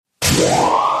My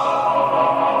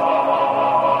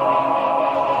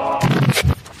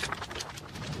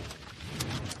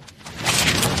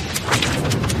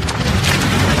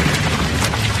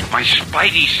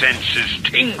spidey sense is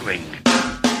tingling.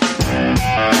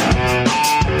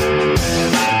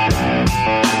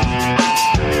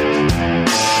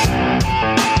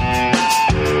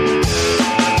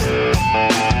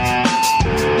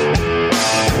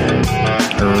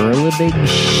 Early Big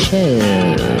Show.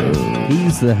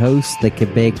 He's the host that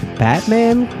could make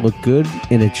Batman look good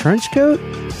in a trench coat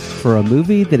for a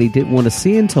movie that he didn't want to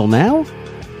see until now.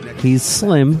 He's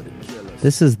Slim.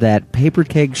 This is that Paper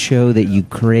Keg show that you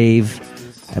crave,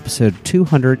 episode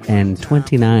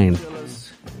 229.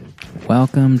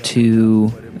 Welcome to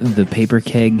the Paper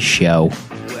Keg show.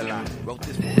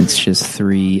 It's just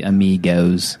three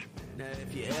amigos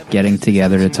getting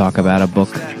together to talk about a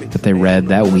book that they read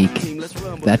that week,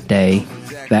 that day,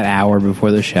 that hour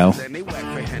before the show.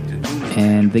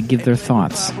 And they give their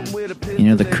thoughts. You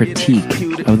know, the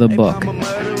critique of the book.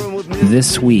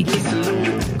 This week,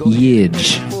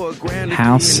 Yidge.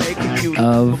 House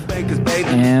of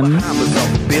M.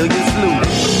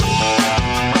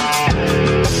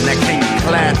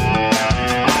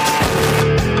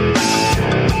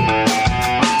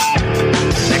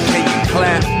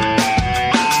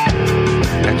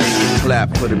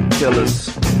 Clap for them killers.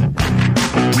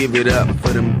 Give it up for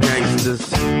them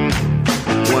gangsters.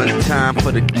 One time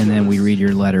for the. And then we read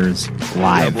your letters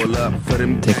live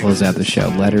to close out the show.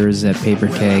 Letters at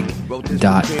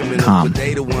paperkeg.com.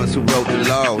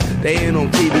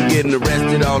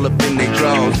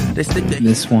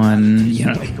 This one, you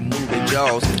know,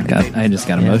 I just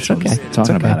got emotional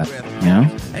talking about it. You know,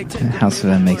 House of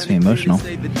M makes me emotional.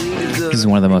 This is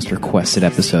one of the most requested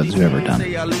episodes we've ever done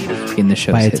in the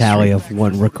show's by a history. Tally of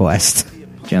one request.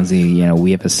 Jonesy, you know,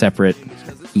 we have a separate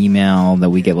email that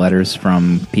we get letters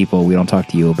from people we don't talk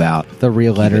to you about. The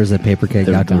real letters at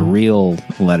paperkeg.com. The real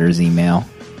letters email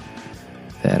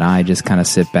that I just kind of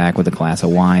sit back with a glass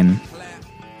of wine,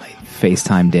 I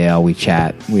FaceTime Dale, we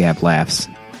chat, we have laughs.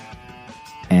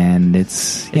 And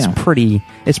it's pretty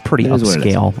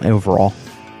upscale overall.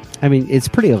 I mean, it's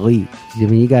pretty elite. I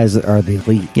mean, you guys are the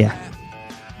elite. Yeah.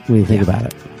 When you think about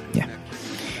it. Yeah.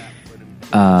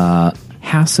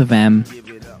 House of M.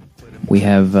 We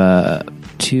have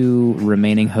two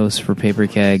remaining hosts for Paper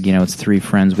Keg. You know, it's three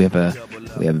friends. We have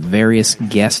various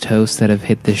guest hosts that have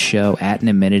hit this show. At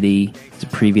Amenity is a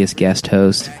previous guest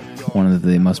host, one of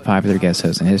the most popular guest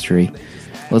hosts in history.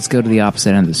 Let's go to the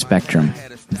opposite end of the spectrum.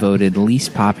 Voted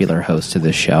least popular host to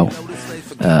this show,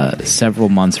 several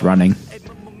months running.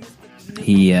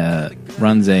 He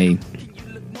runs a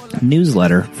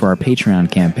newsletter for our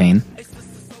Patreon campaign.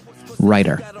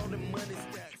 Writer.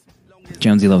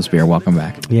 Jonesy loves beer. Welcome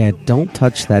back. Yeah, don't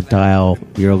touch that dial.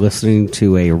 You're listening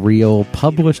to a real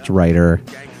published writer.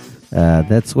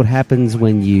 That's what happens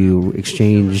when you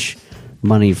exchange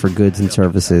money for goods and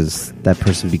services. That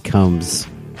person becomes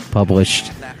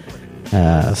published.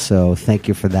 So thank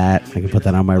you for that. I can put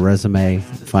that on my resume.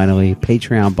 Finally,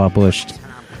 Patreon published.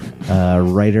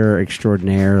 Writer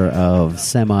extraordinaire of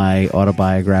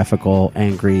semi-autobiographical,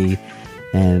 angry,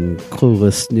 and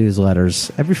clueless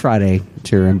newsletters every Friday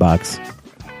to your inbox.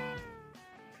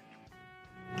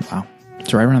 Wow.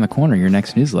 It's right around the corner, your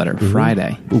next newsletter, Mm-hmm.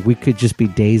 Friday. We could just be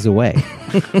days away.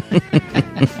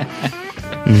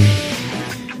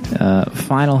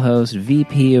 Final host,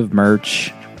 VP of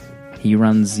merch. He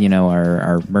runs, you know,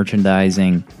 our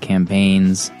merchandising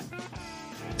campaigns,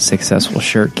 successful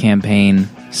shirt campaign,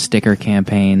 sticker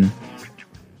campaign.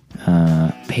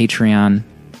 Patreon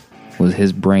was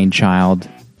his brainchild.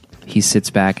 He sits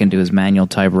back into his manual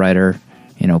typewriter,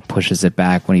 you know, pushes it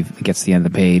back when he gets to the end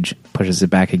of the page, pushes it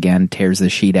back again, tears the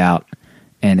sheet out,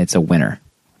 and it's a winner.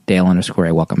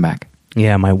 Dale_A, welcome back.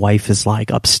 Yeah, my wife is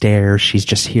like upstairs. She's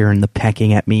just hearing the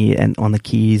pecking at me and on the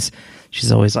keys.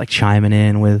 She's always like chiming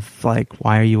in with like,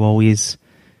 "Why are you always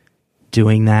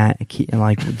doing that?" And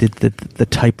like the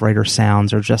typewriter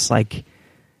sounds are just like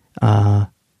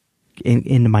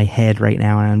into my head right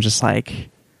now, and I'm just like,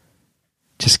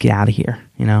 just get out of here.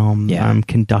 You know, I'm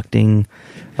conducting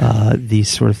these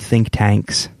sort of think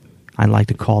tanks, I like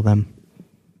to call them,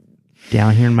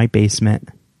 down here in my basement.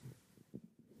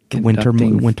 The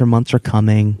winter months are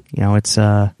coming. You know, it's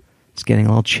getting a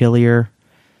little chillier.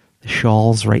 The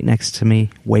shawl's right next to me,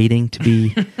 waiting to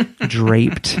be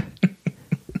draped.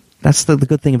 That's the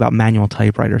good thing about manual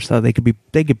typewriters, though. They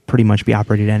could pretty much be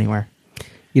operated anywhere.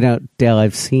 You know, Dale,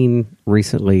 I've seen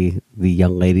recently the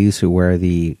young ladies who wear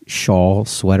the shawl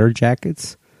sweater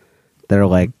jackets that are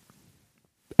like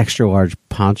extra large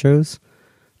ponchos.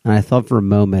 And I thought for a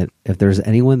moment, if there's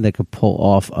anyone that could pull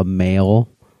off a male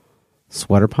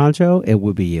sweater poncho, it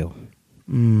would be you.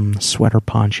 Sweater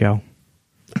poncho.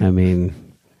 I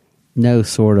mean, no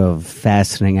sort of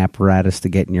fastening apparatus to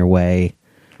get in your way.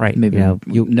 Right. Maybe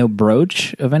no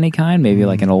brooch of any kind. Maybe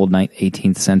like an old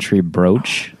 18th century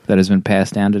brooch that has been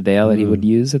passed down to Dale that he would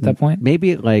use at that point.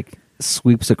 Maybe it like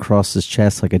sweeps across his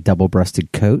chest like a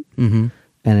double-breasted coat and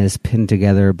is pinned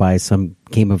together by some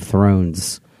Game of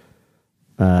Thrones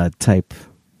type.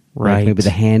 Right. Like maybe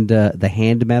the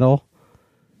hand medal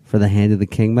for the Hand of the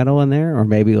King medal in there, or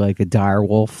maybe like a dire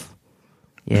wolf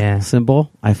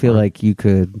symbol. I feel like you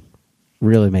could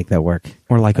really make that work.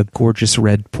 Or like a gorgeous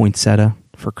red poinsettia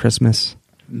for Christmas.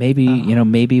 Maybe,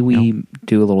 maybe we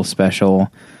do a little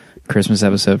special Christmas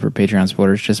episode for Patreon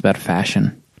supporters just about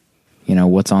fashion.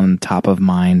 What's on top of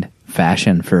mind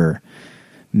fashion for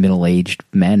middle-aged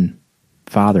men,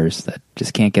 fathers that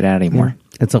just can't get out anymore.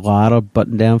 Yeah. It's a lot of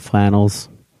button-down flannels.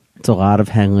 It's a lot of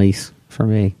Henleys for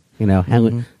me.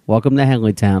 Henley. Welcome to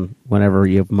Henleytown whenever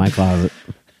you have my closet.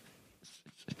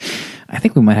 I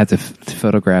think we might have to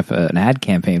photograph an ad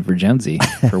campaign for Jonesy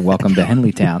for Welcome to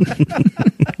Henleytown.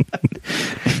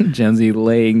 Jonesy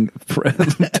laying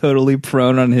totally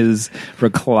prone on his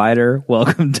recliner.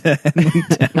 Welcome to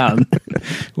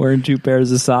Henleytown. Wearing 2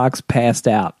 pairs of socks, passed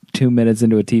out 2 minutes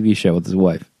into a TV show with his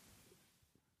wife.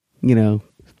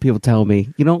 People tell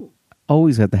me, you don't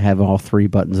always have to have all 3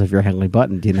 buttons of your Henley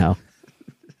buttoned,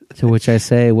 To which I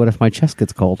say, what if my chest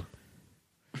gets cold?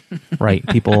 Right.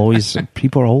 People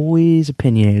are always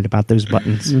opinionated about those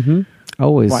buttons.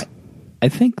 Always. Right. I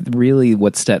think really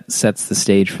what sets the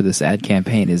stage for this ad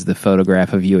campaign is the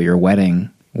photograph of you at your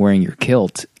wedding wearing your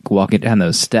kilt, walking down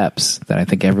those steps that I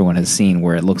think everyone has seen,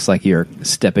 where it looks like you're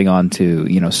stepping onto,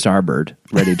 starboard,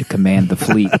 ready to command the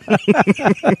fleet.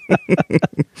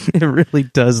 It really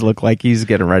does look like he's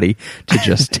getting ready to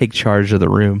just take charge of the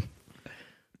room.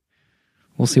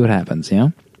 We'll see what happens,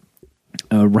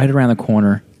 right around the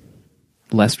corner,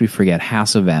 lest we forget,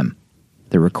 House of M.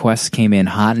 The requests came in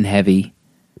hot and heavy,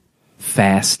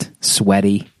 fast,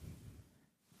 sweaty,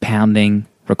 pounding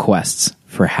requests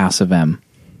for House of M.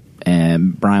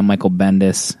 And Brian Michael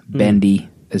Bendis, Bendy,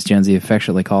 as Jonesy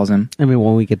affectionately calls him. I mean,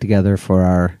 when we get together for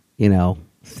our,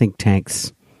 think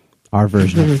tanks, our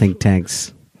version of think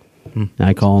tanks,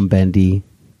 I call him Bendy.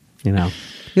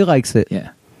 He likes it.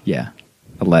 Yeah.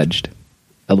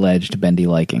 Alleged Bendy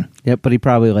liking. Yep, but he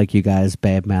probably, like you guys,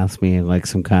 badmouths me in like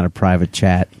some kind of private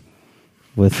chat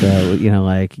with,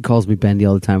 like he calls me Bendy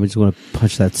all the time. I just want to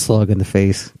punch that slug in the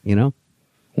face,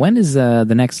 When is the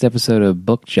next episode of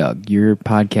Book Jug, your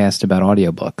podcast about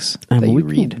audiobooks that you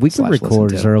read? We can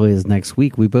record as early as next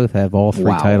week. We both have all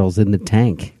 3 titles in the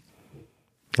tank.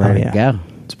 Ready to go.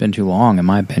 It's been too long, in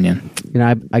my opinion.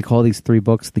 I call these 3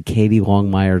 books the Katie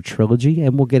Longmire trilogy,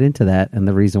 and we'll get into that and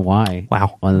the reason why.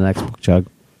 Wow. On the next Book Jug.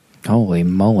 Holy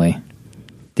moly!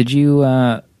 Did you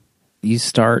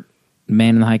start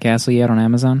Man in the High Castle yet on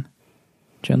Amazon,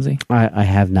 Jonesy? I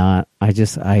have not.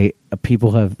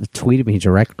 People have tweeted me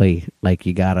directly like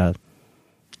you gotta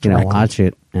watch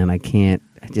it, and I can't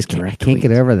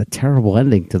get over the terrible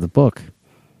ending to the book.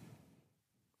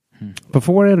 But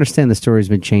for what I understand, the story's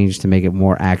been changed to make it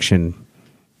more action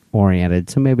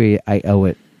oriented, so maybe I owe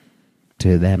it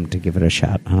to them to give it a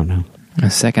shot. I don't know. The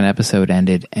second episode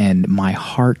ended, and my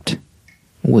heart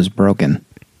was broken.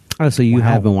 Oh, so you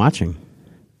have been watching?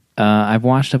 I've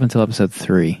watched up until episode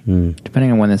 3.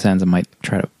 Depending on when this ends, I might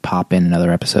try to pop in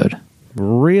another episode.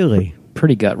 Really?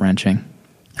 Pretty gut-wrenching.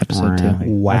 Episode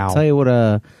 2. Wow. I'll tell you what,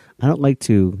 I don't like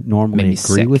to normally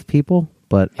agree with people,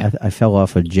 but I fell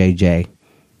off of JJ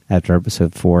after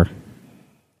episode 4.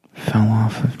 Fell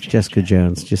off of Jessica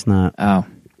Jones. Just not... Oh.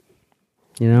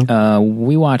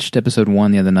 We watched episode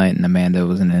 1 the other night, and Amanda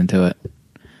wasn't into it.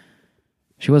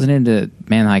 She wasn't into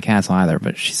Man in the High Castle either,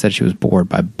 but she said she was bored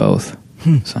by both.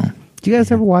 So, do you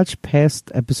guys ever watch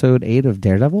past episode 8 of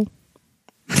Daredevil?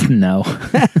 No.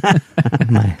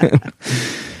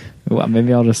 Well,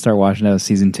 maybe I'll just start watching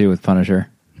season 2 with Punisher.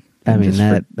 I mean,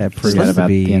 that proves to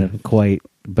be quite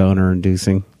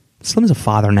boner-inducing. Slim's a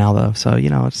father now, though, so,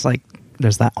 it's like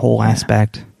there's that whole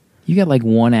aspect. You got like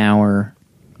 1 hour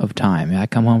of time. I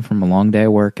come home from a long day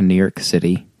of work in New York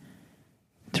City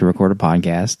to record a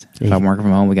podcast. If I'm working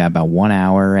from home, we got about 1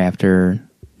 hour after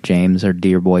James, our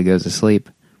dear boy, goes to sleep.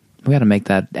 We got to make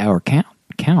that hour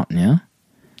count, yeah?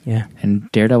 Yeah.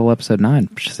 And Daredevil episode 9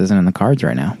 just isn't in the cards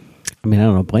right now. I mean, I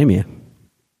don't blame you.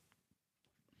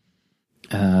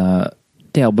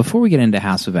 Dale, before we get into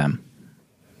House of M,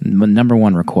 number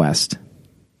 1 request.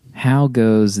 How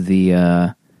goes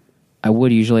the... I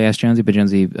would usually ask Jonesy, but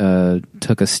Jonesy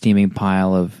took a steaming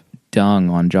pile of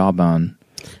dung on Jawbone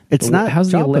It's not.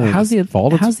 How's the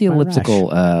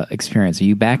elliptical experience? Are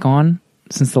you back on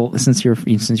since your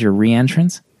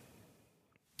re-entrance?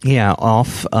 Yeah,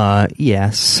 off.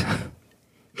 Yes,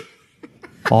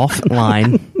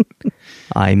 offline.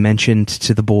 I mentioned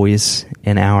to the boys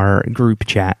in our group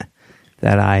chat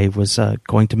that I was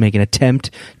going to make an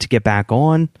attempt to get back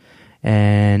on,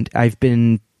 and I've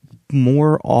been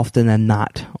more often than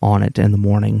not on it in the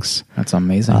mornings. That's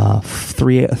amazing.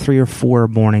 3 or 4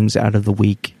 mornings out of the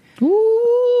week.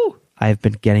 Ooh. I've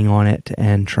been getting on it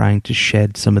and trying to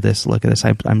shed some of this. Look at this.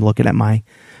 I'm looking at my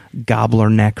gobbler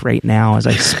neck right now as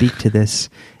I speak to this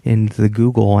in the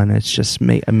Google, and it's just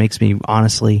it makes me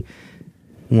honestly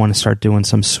want to start doing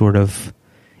some sort of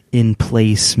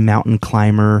in-place mountain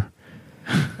climber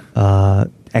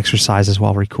exercises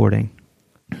while recording.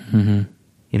 Mm-hmm.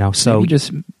 You know, so maybe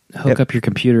just hook up your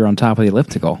computer on top of the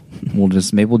elliptical.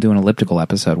 Maybe we'll do an elliptical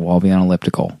episode. We'll all be on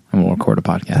elliptical and we'll record a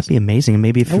podcast. That'd be amazing. And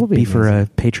maybe it would be for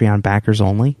Patreon backers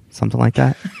only, something like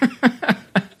that.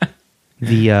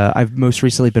 I've most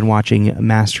recently been watching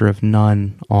Master of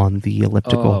None on the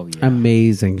elliptical. Oh, yeah.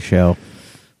 Amazing show,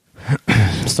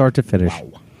 start to finish.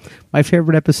 Wow. My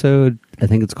favorite episode, I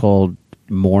think it's called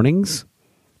Mornings,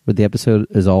 where the episode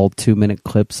is all 2-minute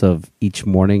clips of each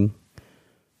morning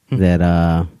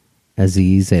that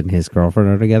Aziz and his girlfriend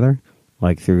are together,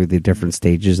 like through the different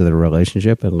stages of their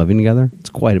relationship and living together. It's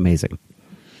quite amazing.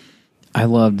 I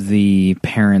loved the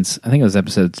parents. I think it was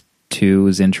episode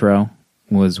 2's intro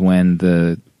was when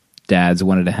the dads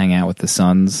wanted to hang out with the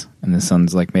sons, and the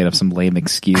sons like made up some lame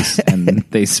excuse, and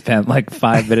they spent like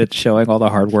 5 minutes showing all the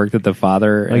hard work that the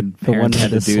father and parents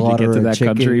had to do to get to that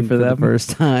country for them. The first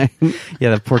time.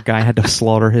 Yeah, the poor guy had to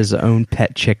slaughter his own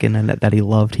pet chicken and that he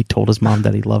loved. He told his mom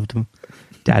that he loved him.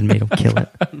 Dad made him kill it,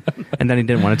 and then he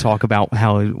didn't want to talk about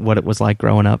what it was like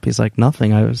growing up. He's like,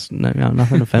 nothing. I was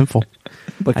nothing eventful.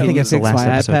 But can you fix my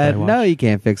iPad? No, you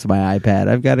can't fix my iPad.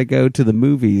 I've got to go to the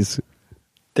movies.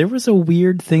 There was a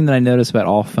weird thing that I noticed about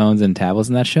all phones and tablets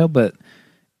in that show, but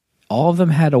all of them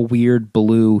had a weird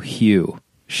blue hue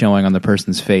showing on the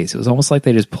person's face. It was almost like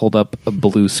they just pulled up a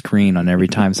blue screen on every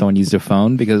time someone used a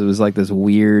phone, because it was like this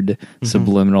weird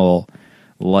subliminal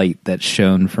light that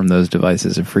shone from those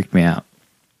devices. It freaked me out.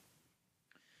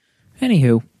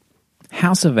 Anywho,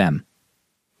 House of M.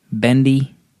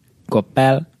 Bendy,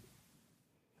 Gopal,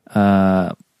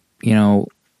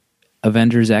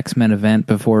 Avengers X-Men event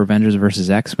before Avengers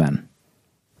versus X-Men.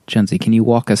 Jonesy, can you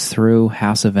walk us through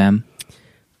House of M?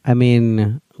 I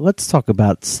mean, let's talk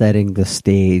about setting the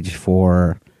stage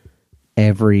for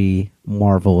every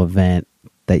Marvel event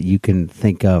that you can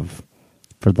think of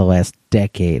for the last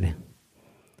decade.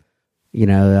 You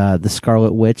know, the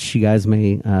Scarlet Witch, you guys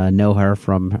may know her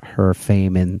from her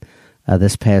fame in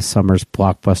this past summer's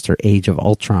blockbuster Age of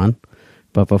Ultron.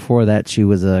 But before that, she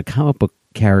was a comic book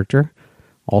character,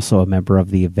 also a member of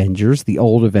the Avengers, the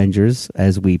old Avengers,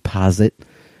 as we posit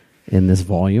in this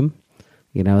volume.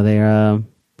 You know,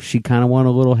 she kind of went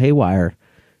a little haywire.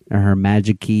 Her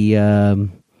magic-y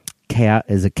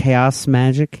chaos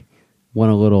magic,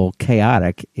 went a little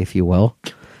chaotic, if you will.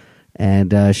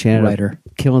 And she ended up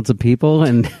killing some people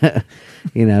and,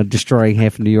 destroying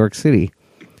half of New York City.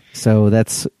 So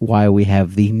that's why we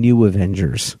have the New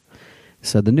Avengers.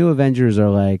 So the New Avengers are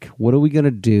like, what are we going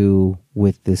to do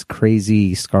with this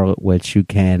crazy Scarlet Witch who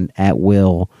can, at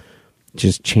will,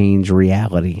 just change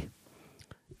reality?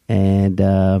 And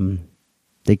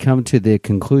they come to the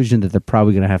conclusion that they're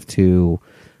probably going to have to,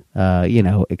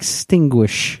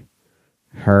 extinguish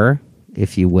her,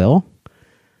 if you will.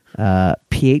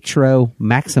 Pietro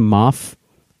Maximoff,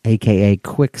 a.k.a.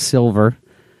 Quicksilver,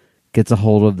 gets a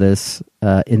hold of this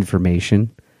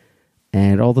information,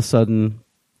 and all of a sudden,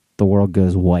 the world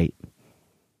goes white.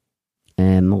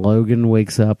 And Logan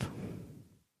wakes up,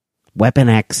 Weapon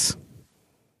X,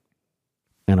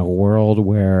 in a world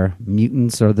where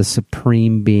mutants are the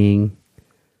supreme being,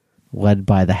 led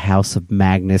by the House of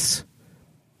Magnus,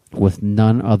 with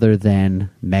none other than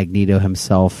Magneto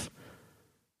himself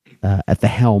at the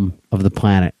helm of the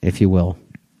planet, if you will.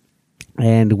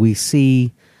 And we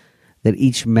see that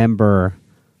each member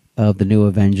of the New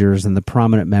Avengers and the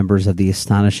prominent members of the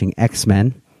Astonishing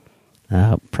X-Men,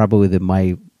 probably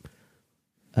my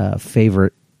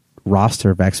favorite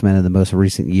roster of X-Men in the most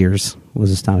recent years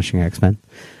was Astonishing X-Men.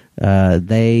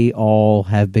 They all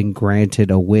have been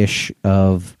granted a wish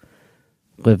of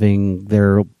living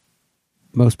their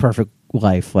most perfect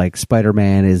life. Like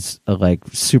Spider-Man is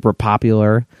super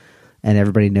popular, and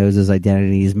everybody knows his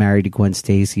identity. He's married to Gwen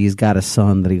Stacy. He's got a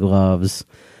son that he loves.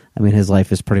 I mean, his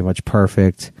life is pretty much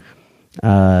perfect.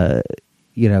 Captain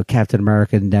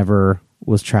America never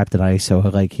was trapped in ice, so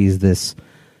he's this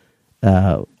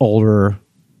older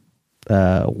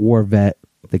war vet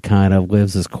that kind of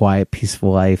lives this quiet,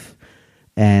 peaceful life.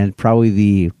 And probably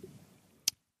the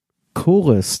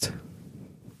coolest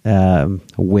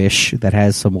wish that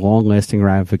has some long-lasting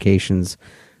ramifications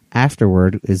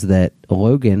afterward is that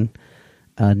Logan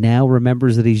now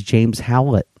remembers that he's James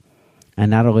Howlett. And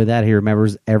not only that, he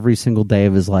remembers every single day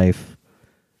of his life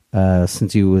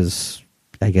since he was,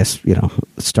 I guess,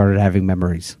 started having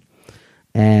memories.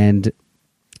 And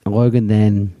Logan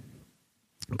then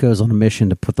goes on a mission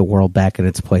to put the world back in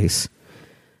its place.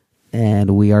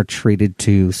 And we are treated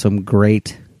to some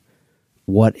great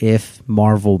what-if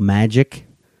Marvel magic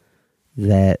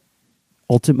that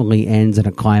ultimately ends in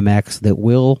a climax that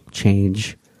will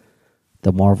change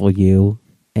the Marvel U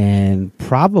and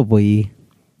probably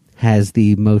has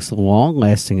the most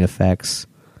long-lasting effects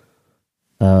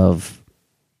of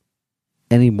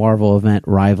any Marvel event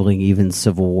rivaling even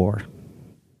Civil War.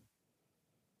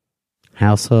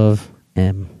 House of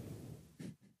M.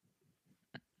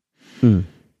 Yeah,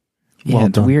 well,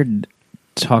 it's weird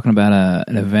talking about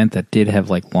an event that did have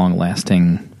like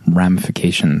long-lasting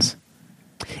ramifications.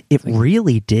 It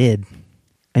really did.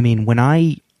 I mean,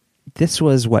 this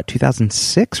was what,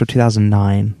 2006 or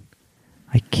 2009?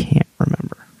 I can't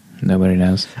remember. Nobody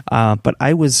knows. But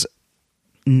I was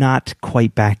not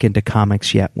quite back into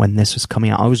comics yet when this was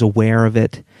coming out. I was aware of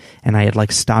it, and I had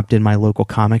like stopped in my local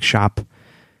comic shop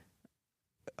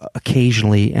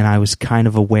occasionally, and I was kind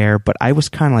of aware, but I was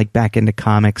kind of like back into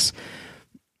comics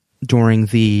during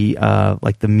the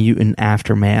like the mutant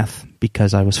aftermath,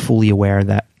 because I was fully aware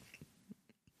that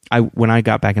when I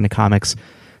got back into comics,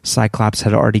 Cyclops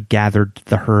had already gathered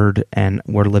the herd and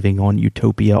were living on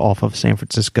Utopia off of San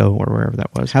Francisco or wherever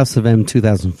that was. House of M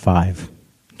 2005.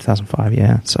 2005,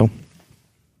 yeah. So,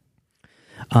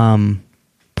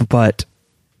 but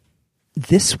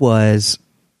this was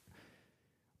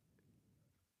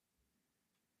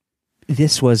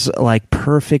like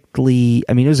perfectly.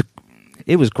 I mean,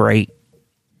 it was great.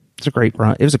 It's a great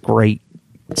run. It was a great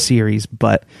series,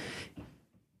 but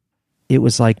it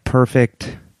was like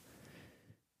perfect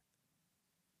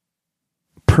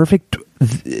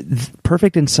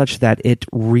in such that it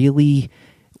really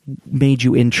made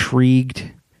you intrigued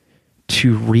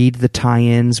to read the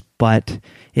tie-ins, but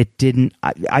it didn't.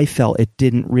 I felt it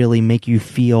didn't really make you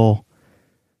feel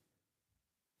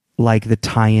like the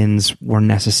tie-ins were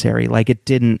necessary. Like it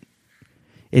didn't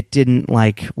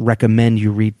like recommend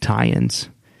you read tie-ins.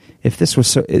 If this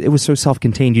was it was so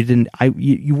self-contained,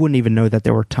 you wouldn't even know that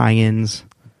there were tie-ins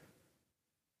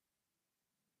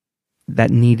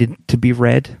that needed to be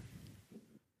read.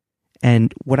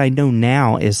 And what I know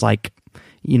now is like,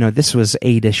 this was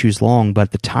 8 issues long,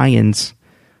 but the tie-ins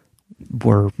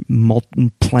were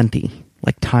plenty,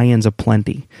 like tie-ins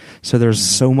aplenty. So there's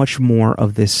so much more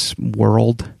of this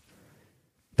world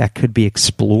that could be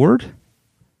explored.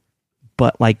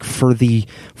 But like for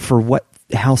what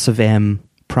House of M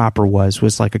proper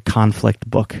was like a conflict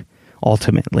book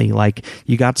ultimately. Like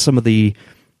you got some of the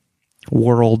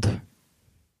world,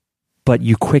 but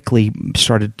you quickly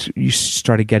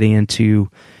started getting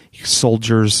into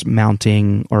soldiers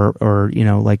mounting or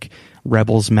like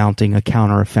rebels mounting a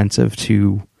counteroffensive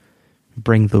to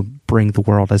bring the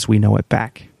world as we know it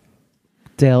back.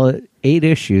 Dale, 8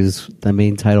 issues, the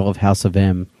main title of House of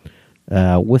M,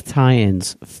 with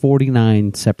tie-ins,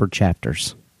 49 separate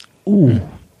chapters. Ooh,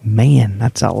 man,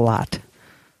 that's a lot.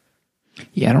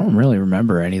 Yeah, I don't really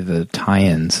remember any of the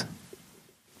tie-ins,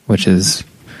 which is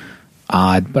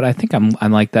odd, but I think I'm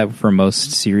like that for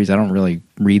most series. I don't really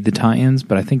read the tie-ins,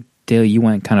 but I think, Dale, you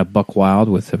went kind of buck wild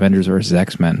with Avengers vs.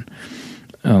 X-Men,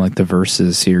 like the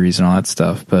Versus series and all that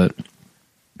stuff, but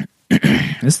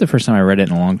this is the first time I read it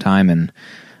in a long time, and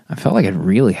I felt like it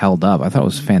really held up. I thought it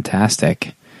was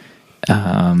fantastic.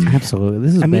 Absolutely.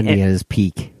 This is Bendy at his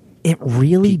peak. It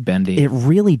really, peak Bendy. It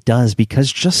really does,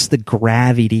 because just the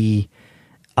gravity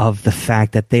of the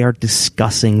fact that they are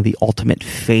discussing the ultimate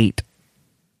fate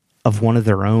of one of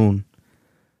their own,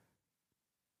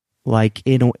 like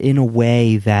in a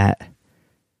way that,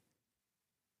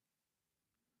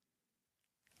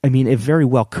 I mean, it very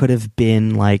well could have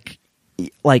been like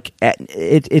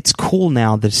it's cool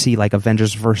now to see like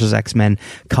Avengers versus X-Men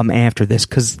come after this,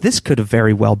 because this could have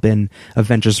very well been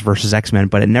Avengers versus X-Men,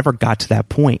 but it never got to that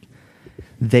point.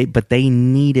 They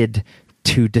needed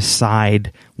to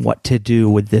decide what to do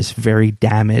with this very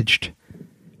damaged,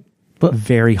 but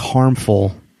very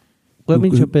harmful. Let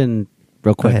me jump in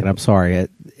real quick, and I'm sorry.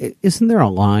 Isn't there a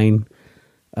line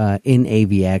in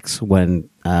AVX when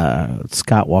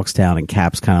Scott walks down and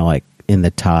Cap's kind of like in the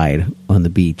tide on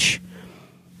the beach?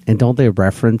 And don't they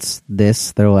reference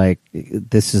this? They're like,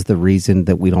 this is the reason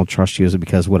that we don't trust you, is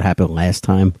because what happened last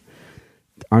time?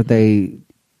 aren't they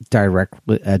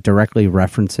directly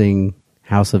referencing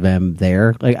House of M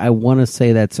there? Like, I want to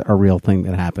say that's a real thing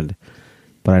that happened,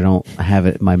 but I don't have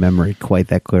it in my memory quite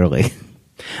that clearly.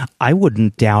 I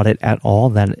wouldn't doubt it at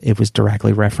all that it was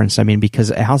directly referenced. I mean,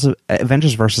 because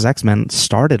Avengers vs. X-Men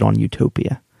started on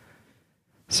Utopia.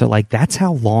 So, like, that's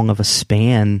how long of a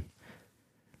span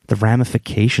the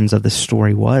ramifications of the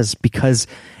story was. Because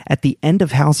at the end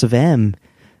of House of M,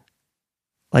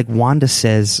 like, Wanda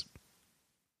says,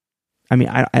 I mean,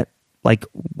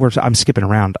 I'm skipping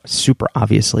around super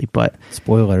obviously, but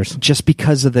spoilers, just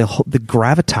because of the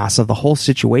gravitas of the whole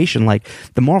situation. Like,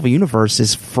 the Marvel Universe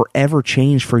is forever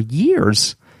changed for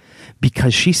years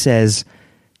because she says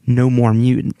no more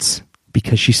mutants,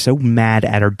 because she's so mad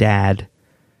at her dad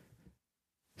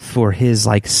for his,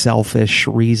 like, selfish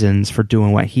reasons for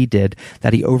doing what he did,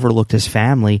 that he overlooked his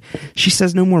family. She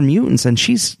says no more mutants, and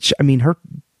her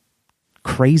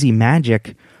crazy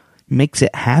magic makes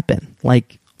it happen.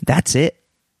 Like, that's it.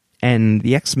 And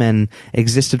the X-Men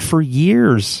existed for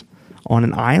years on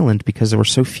an island because there were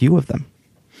so few of them.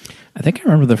 I think I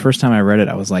remember the first time I read it,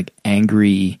 I was like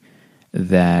angry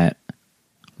that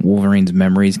Wolverine's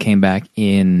memories came back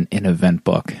in an event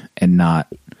book and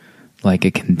not like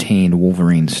a contained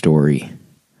Wolverine story.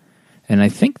 And I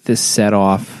think this set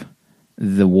off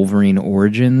the Wolverine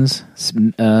Origins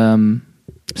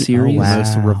series.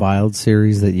 Most reviled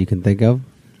series that you can think of.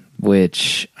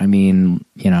 Which, I mean,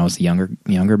 I was a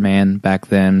younger man back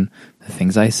then. The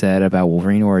things I said about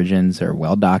Wolverine Origins are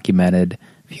well documented.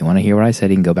 If you want to hear what I said,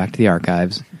 you can go back to the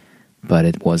archives. But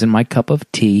it wasn't my cup of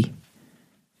tea,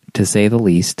 to say the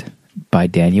least, by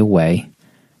Daniel Way.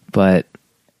 But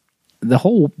the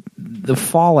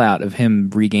fallout of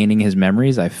him regaining his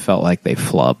memories, I felt like they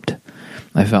flubbed.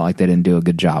 I felt like they didn't do a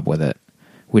good job with it,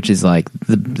 which is like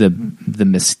the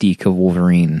mystique of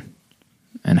Wolverine.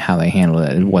 And how they handled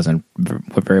it, it wasn't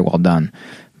very well done.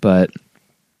 But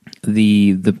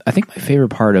I think my favorite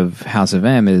part of House of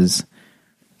M is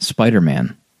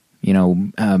Spider-Man.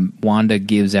 Wanda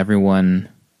gives everyone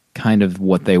kind of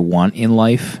what they want in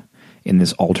life in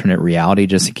this alternate reality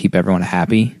just to keep everyone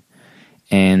happy.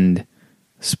 And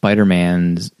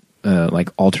Spider-Man's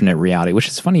alternate reality, which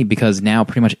is funny because now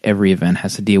pretty much every event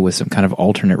has to deal with some kind of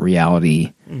alternate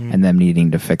reality and them needing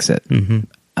to fix it. Mm-hmm.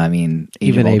 I mean,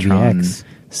 even Ultron,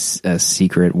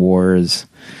 Secret Wars.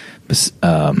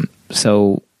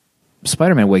 So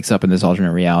Spider-Man wakes up in this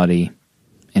alternate reality,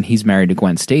 and he's married to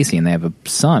Gwen Stacy, and they have a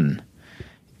son.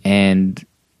 And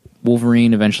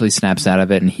Wolverine eventually snaps out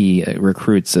of it, and he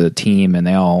recruits a team, and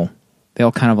they all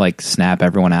kind of like snap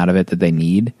everyone out of it that they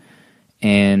need.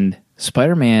 And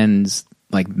Spider-Man's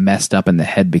like messed up in the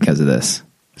head because of this.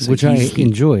 So which I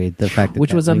enjoyed, the fact that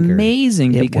which was lingered.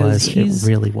 Amazing because it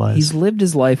really was. He's lived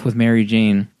his life with Mary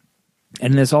Jane,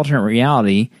 and in this alternate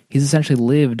reality, he's essentially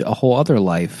lived a whole other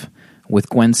life with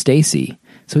Gwen Stacy.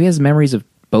 So he has memories of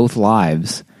both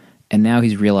lives, and now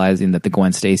he's realizing that the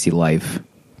Gwen Stacy life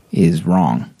is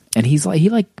wrong, and he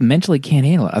mentally can't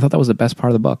handle it. I thought that was the best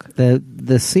part of the book.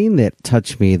 The scene that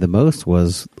touched me the most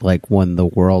was like when the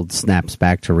world snaps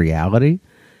back to reality,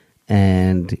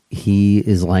 and he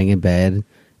is lying in bed.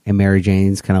 And Mary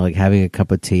Jane's kind of like having a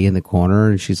cup of tea in the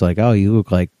corner, and she's like, "Oh, you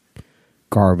look like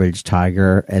garbage,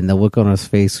 Tiger." And the look on his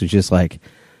face was just like,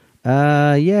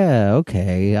 yeah,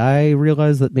 okay. I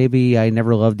realized that maybe I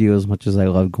never loved you as much as I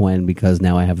loved Gwen because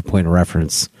now I have a point of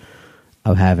reference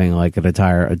of having like an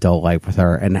entire adult life with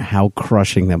her, and how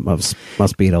crushing that must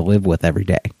be to live with every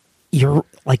day." You're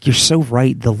so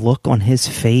right. The look on his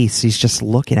face, he's just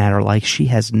looking at her like she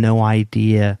has no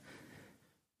idea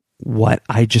what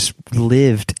I just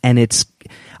lived. And it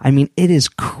is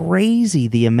crazy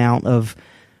the amount of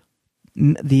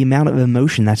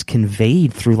emotion that's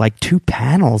conveyed through like two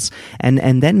panels.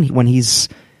 And then when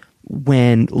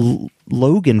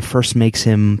Logan first makes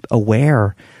him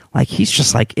aware, like, he's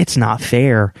just like, it's not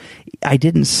fair. I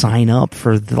didn't sign up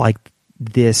for the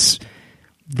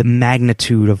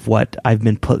magnitude of what I've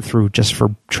been put through just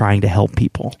for trying to help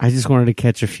people. I just wanted to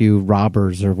catch a few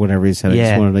robbers or whatever he said. I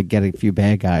just wanted to get a few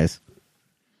bad guys.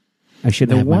 I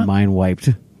shouldn't have my mind wiped.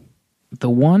 The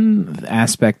one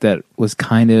aspect that was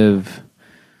kind of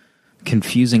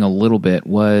confusing a little bit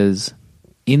was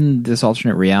in this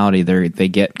alternate reality, they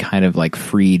get kind of like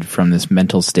freed from this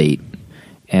mental state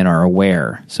and are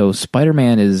aware. So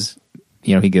Spider-Man is,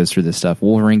 he goes through this stuff.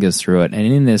 Wolverine goes through it. And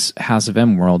in this House of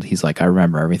M world, he's like, I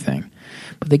remember everything.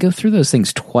 But they go through those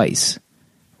things twice,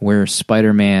 where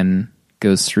Spider-Man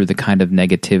goes through the kind of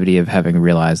negativity of having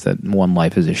realized that one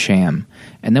life is a sham.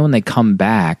 And then when they come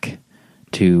back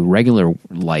to regular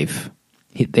life,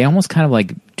 they almost kind of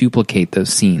like duplicate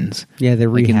those scenes. Yeah, they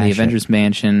rehash like in the Avengers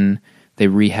Mansion, they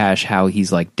rehash how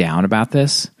he's like down about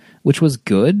this, which was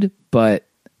good, but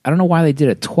I don't know why they did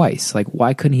it twice. Like,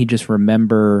 why couldn't he just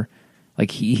remember? Like,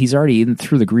 he's already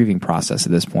through the grieving process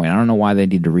at this point. I don't know why they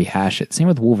need to rehash it. Same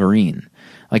with Wolverine.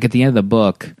 Like, at the end of the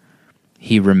book,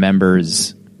 he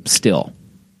remembers still.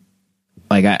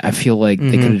 Like, I feel like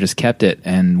they could have just kept it,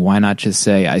 and why not just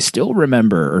say, I still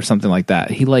remember, or something like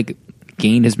that. He, like,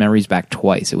 gained his memories back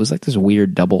twice. It was like this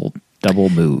weird double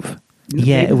move.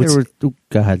 Yeah, it was... Go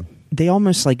ahead. They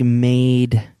almost, like,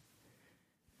 made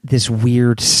this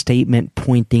weird statement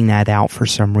pointing that out for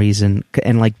some reason.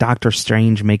 And like Doctor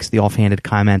Strange makes the offhanded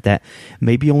comment that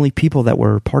maybe only people that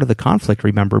were part of the conflict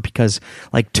remember, because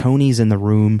like Tony's in the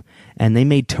room and they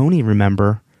made Tony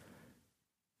remember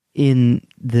in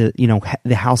the, you know,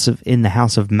 the house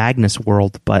of Magnus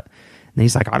world. But and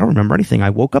he's like, I don't remember anything. I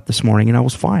woke up this morning and I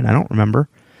was fine. I don't remember.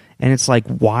 And it's like,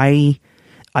 why?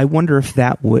 I wonder if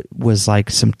that was like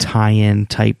some tie-in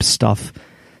type stuff.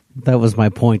 That was my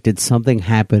point. Did something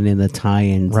happen in the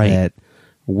tie-ins that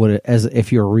would, as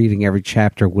if you're reading every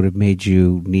chapter, would have made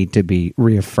you need to be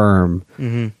reaffirm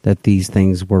that these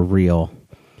things were real?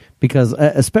 Because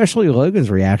especially Logan's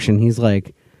reaction, he's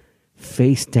like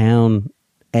face down,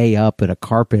 A up at a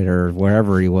carpet or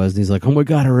wherever he was. And he's like, "Oh my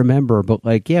God, I remember." But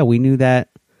like, yeah, we knew that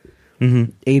 8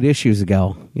 issues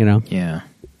ago. You know? Yeah,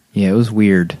 it was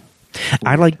weird.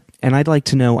 I'd like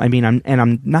to know. I mean,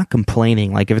 I'm not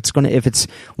complaining. Like, if it's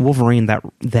Wolverine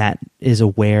that is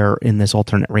aware in this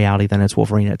alternate reality, then it's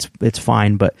Wolverine. It's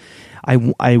fine. But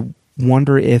I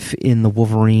wonder if in the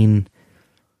Wolverine,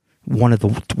 one of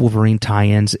the Wolverine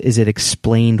tie-ins, is it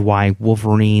explained why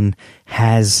Wolverine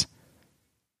is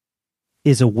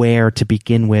aware to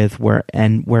begin with, where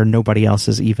nobody else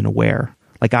is even aware.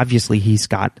 Like, obviously he's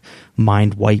got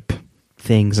mind wipe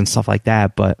things and stuff like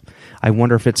that, but I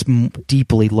wonder if it's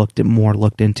deeply looked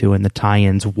into in the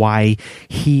tie-ins, why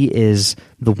he is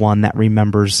the one that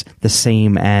remembers the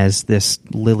same as this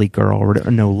Lily girl, or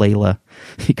no, Layla,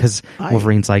 because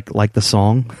Wolverine's like the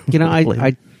song. You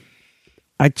know,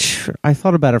 I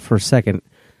thought about it for a second,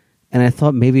 and I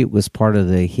thought maybe it was part of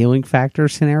the healing factor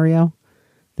scenario,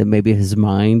 that maybe his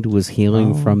mind was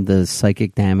healing from the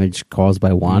psychic damage caused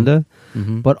by Wanda,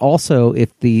 but also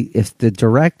if the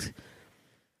direct,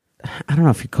 I don't know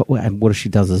if what she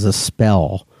does is a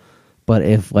spell, but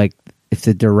if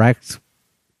the direct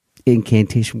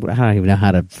incantation, I don't even know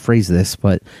how to phrase this,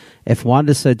 but if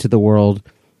Wanda said to the world,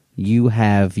 "You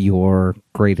have your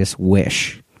greatest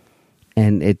wish,"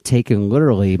 and it taken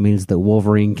literally means that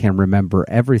Wolverine can remember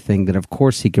everything, then of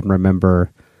course he can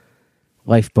remember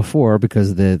life before,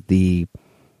 because the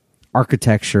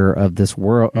architecture of this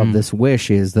world, of this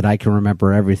wish, is that I can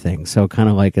remember everything. So kind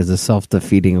of like as a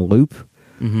self-defeating loop.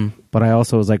 But I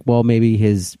also was like, well, maybe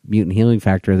his mutant healing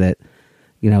factor that,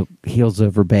 you know, heals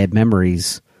over bad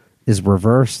memories is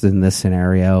reversed in this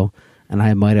scenario, and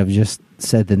I might have just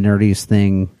said the nerdiest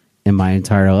thing in my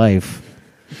entire life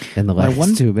in the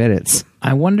last 2 minutes.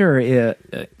 I wonder,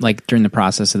 like during the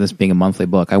process of this being a monthly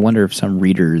book, I wonder if some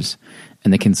readers,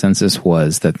 and the consensus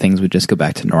was that things would just go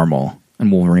back to normal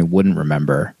and Wolverine wouldn't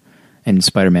remember and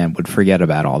Spider-Man would forget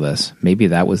about all this. Maybe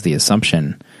that was the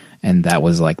assumption. And that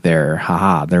was like they're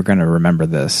going to remember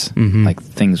this. Like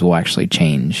things will actually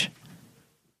change.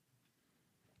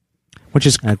 Which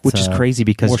is crazy,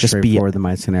 because more straightforward than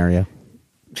my scenario.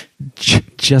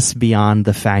 Just beyond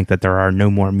the fact that there are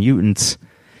no more mutants,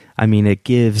 I mean, it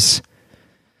gives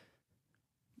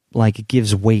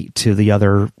weight to the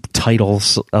other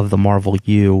titles of the Marvel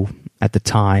U at the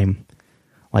time,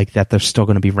 like that there's still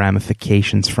going to be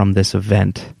ramifications from this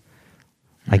event.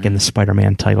 Like in the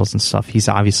Spider-Man titles and stuff, he's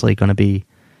obviously going to be,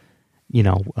 you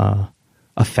know,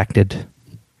 affected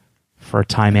for a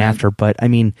time after. But I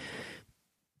mean,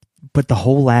 the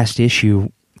whole last issue,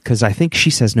 because I think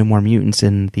she says no more mutants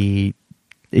in the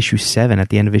issue 7, at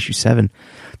the end of issue 7.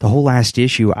 The whole last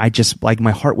issue, I just, like,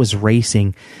 my heart was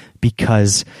racing,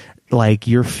 because like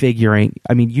you're figuring,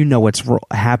 I mean, you know what's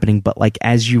happening, but like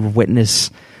as you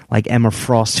witness like Emma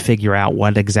Frost figure out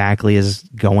what exactly is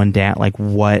going down, like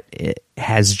what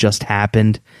has just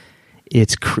happened,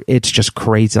 it's just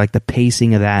crazy. Like the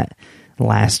pacing of that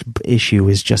last issue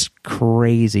is just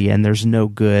crazy, and there's no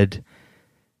good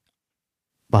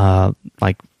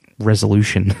like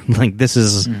resolution. Like this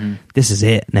is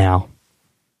it now.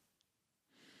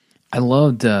 I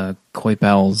loved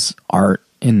Coipel's art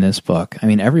in this book. I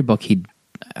mean, every book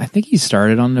I think he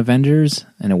started on Avengers,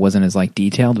 and it wasn't as like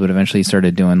detailed, but eventually he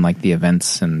started doing like the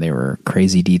events, and they were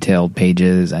crazy detailed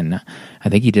pages. And I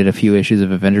think he did a few issues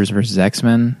of Avengers versus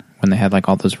X-Men when they had like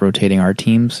all those rotating art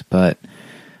teams. But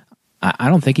I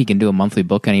don't think he can do a monthly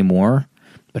book anymore.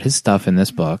 But his stuff in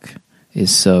this book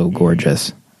is so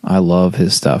gorgeous. I love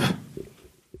his stuff.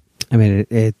 I mean,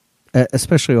 it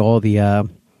especially all the. I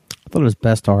thought his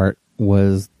best art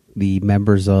was the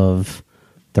members of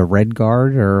the Red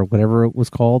Guard or whatever it was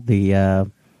called, the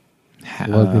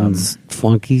Logan's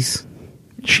Flunkies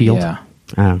Shield. Yeah.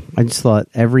 I just thought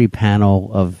every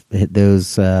panel of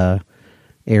those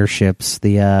airships,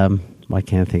 the I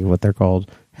can't think of what they're called,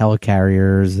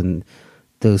 helicarriers, and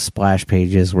those splash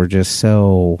pages were just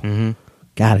so. Mm-hmm.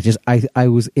 God, I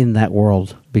was in that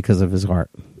world because of his art.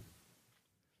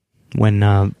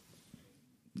 When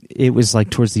it was like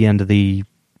towards the end of the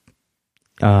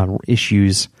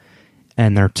issues,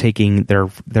 and they're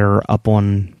up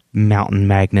on Mountain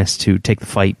Magnus to take the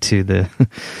fight to the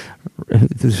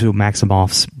to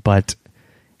Maximoff's, but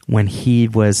when he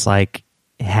was like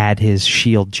had his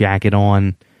shield jacket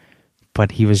on,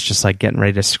 but he was just like getting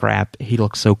ready to scrap, he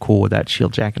looked so cool with that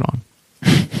shield jacket on.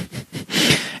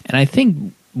 And I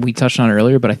think we touched on it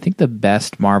earlier, but I think the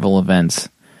best Marvel events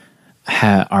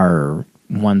are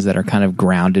ones that are kind of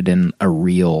grounded in a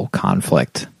real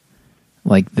conflict.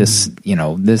 Like this,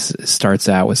 this starts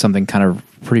out with something kind of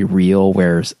pretty real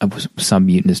where some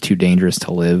mutant is too dangerous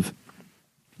to live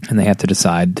and they have to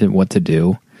decide what to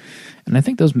do. And I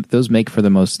think those make for the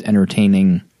most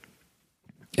entertaining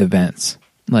events.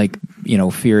 Like,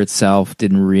 Fear itself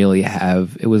didn't really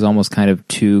have, it was almost kind of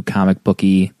too comic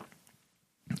booky,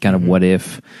 kind of what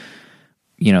if,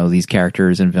 these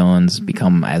characters and villains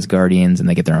become Asgardians and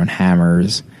they get their own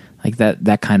hammers. Like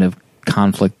that kind of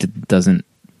conflict doesn't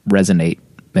resonate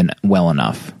well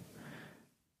enough.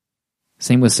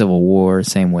 Same with Civil War,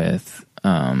 same with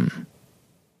Avengers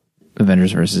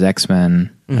versus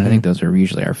X-Men. Mm-hmm. I think those are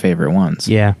usually our favorite ones.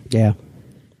 Yeah.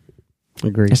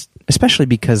 Agree. Especially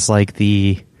because like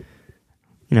the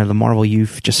Marvel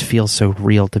Youth just feels so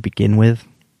real to begin with.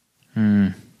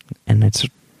 And it's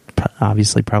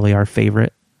obviously probably our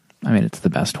favorite. I mean, it's the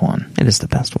best one. It is the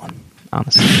best one,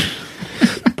 honestly.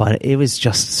 But it was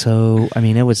just so,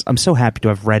 I'm so happy to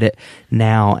have read it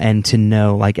now and to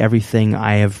know like everything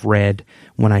I have read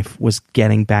when I was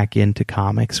getting back into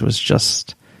comics was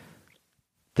just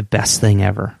the best thing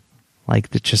ever. Like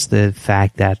just the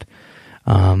fact that,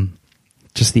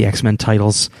 just the X-Men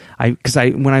titles.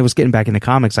 When I was getting back into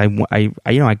comics,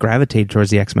 I gravitated towards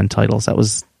the X-Men titles. That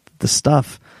was the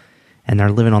stuff. And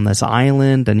they're living on this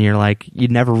island, and you're like, you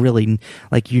never really,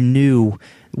 like, you knew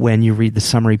when you read the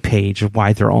summary page of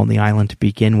why they're on the island to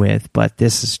begin with, but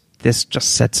this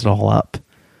just sets it all up.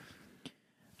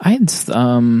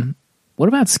 What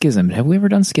about Schism? Have we ever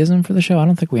done Schism for the show? I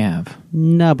don't think we have.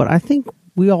 No, but I think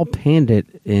we all panned it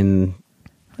in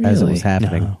as it was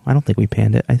happening. No, I don't think we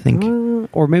panned it. I think,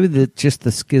 or maybe just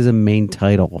the Schism main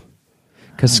title.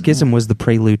 Because Schism was the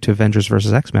prelude to Avengers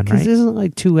vs. X-Men, right? Isn't it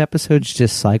like 2 episodes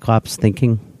just Cyclops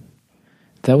thinking?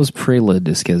 That was prelude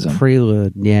to Schism.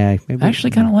 Prelude, yeah. I actually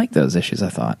kind of like those issues, I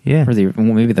thought. Yeah. Or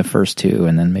maybe the first 2,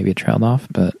 and then maybe it trailed off.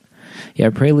 But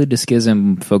yeah, prelude to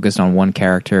Schism focused on one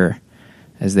character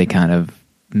as they kind of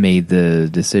made the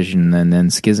decision. And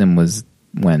then Schism was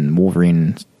when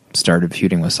Wolverine started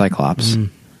feuding with Cyclops.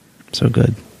 So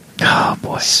good. Oh,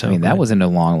 boy. That wasn't a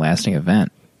long-lasting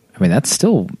event. That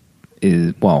still...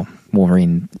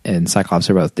 Wolverine and Cyclops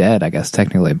are both dead, I guess,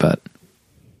 technically, but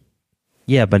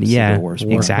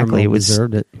exactly. It was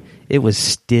deserved it. It was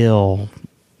still,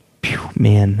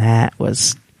 man, that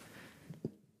was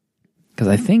because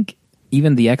I think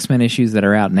even the X-Men issues that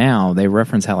are out now, they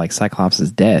reference how like Cyclops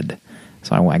is dead.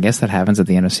 So I guess that happens at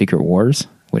the end of Secret Wars,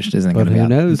 which isn't going to be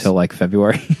out until like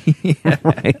February.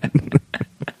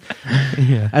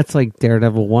 Yeah. That's like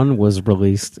Daredevil 1 was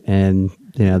released, and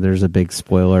there's a big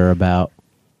spoiler about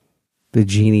the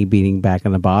genie being back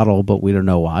in the bottle, but we don't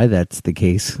know why that's the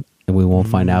case, and we won't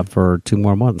find out for 2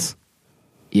 more months.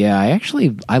 Yeah,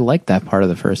 I like that part of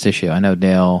the first issue. I know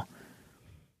Dale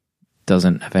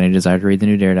doesn't have any desire to read the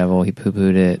new Daredevil. He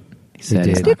poo-pooed it. He said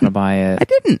he's not going to buy it. I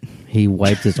didn't. He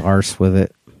wiped his arse with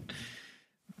it.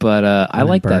 But I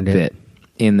like that bit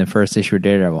in the first issue of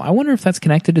Daredevil. I wonder if that's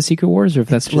connected to Secret Wars or if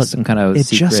that's just some kind of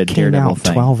secret Daredevil thing. It just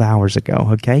came out 12 hours ago,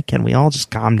 okay? Can we all just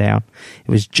calm down?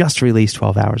 It was just released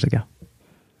 12 hours ago.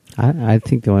 I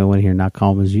think the only one here not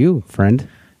calm is you, friend.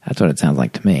 That's what it sounds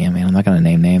like to me. I'm not going to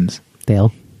name names.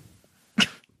 Dale.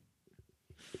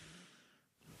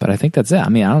 But I think that's it. I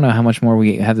don't know how much more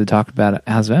we have to talk about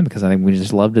House of M because I think we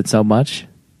just loved it so much.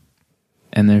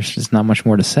 And there's just not much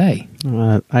more to say.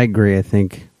 I agree. I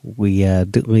think we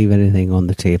didn't leave anything on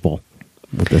the table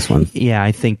with this one. Yeah,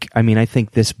 I think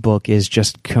this book is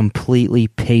just completely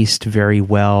paced very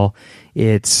well.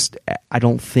 I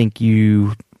don't think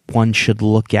one should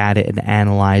look at it and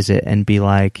analyze it and be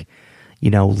like,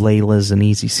 Layla's an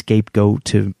easy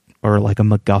scapegoat or like a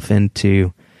MacGuffin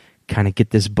to kind of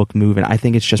get this book moving. I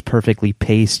think it's just perfectly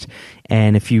paced,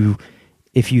 and if you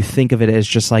think of it as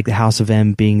just like the House of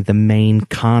M being the main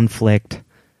conflict,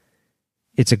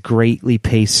 it's a greatly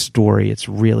paced story. It's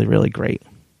really, really great.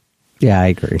 Yeah, I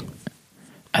agree.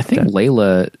 I think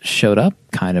Layla showed up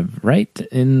kind of, right,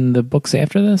 in the books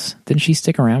after this? Didn't she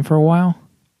stick around for a while?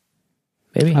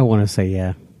 Maybe? I want to say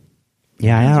yeah.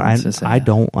 Yeah, I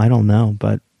don't know,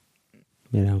 but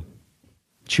you know,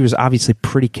 she was obviously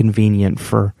pretty convenient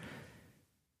for,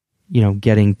 you know,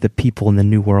 getting the people in the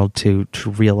New World to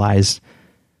realize.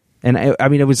 And I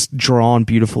mean, it was drawn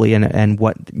beautifully, and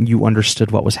what you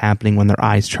understood what was happening when their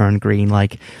eyes turned green,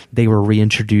 like they were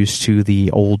reintroduced to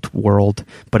the old world.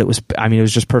 But it was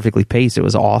just perfectly paced. It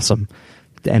was awesome,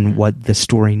 and what the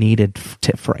story needed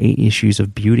for 8 issues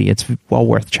of beauty. It's well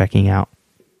worth checking out.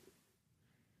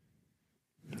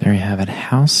 There you have it,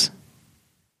 House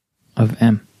of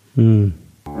M.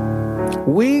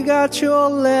 We got your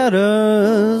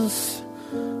letters.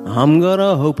 I'm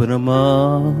gonna open them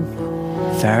up.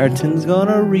 Farrington's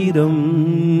gonna read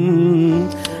them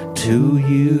to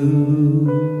you.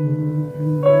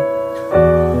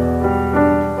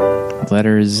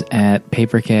 Letters at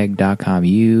paperkeg.com.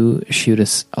 You shoot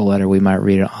us a letter, we might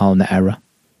read it all in the era.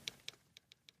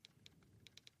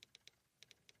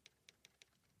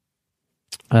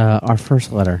 Our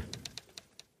first letter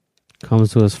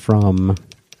comes to us from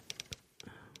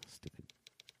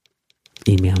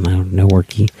email now, no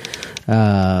worky.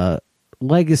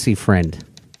 Legacy friend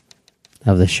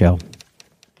of the show.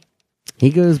 He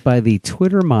goes by the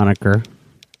Twitter moniker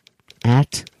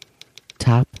at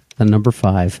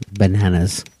top5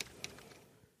 bananas.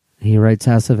 He writes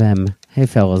House of M. Hey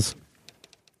fellas,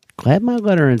 glad my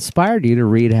letter inspired you to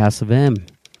read House of M.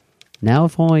 Now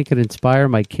if only I could inspire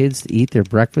my kids to eat their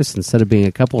breakfast instead of being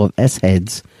a couple of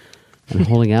S-heads and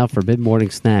holding out for mid-morning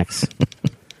snacks.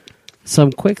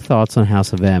 Some quick thoughts on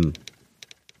House of M.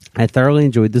 I thoroughly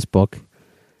enjoyed this book.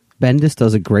 Bendis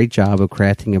does a great job of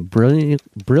crafting a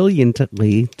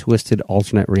brilliantly twisted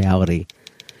alternate reality.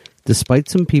 Despite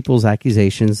some people's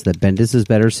accusations that Bendis is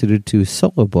better suited to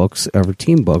solo books over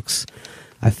team books,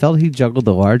 I felt he juggled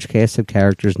a large cast of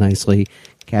characters nicely,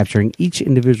 capturing each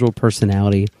individual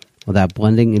personality without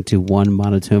blending into one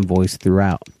monotone voice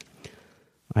throughout.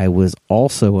 I was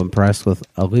also impressed with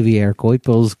Olivier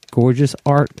Coipel's gorgeous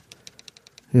art.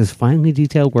 His finely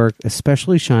detailed work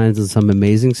especially shines in some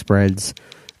amazing spreads,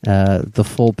 the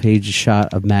full page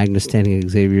shot of Magnus standing at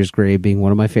Xavier's grave being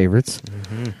one of my favorites.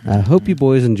 Hope you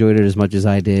boys enjoyed it as much as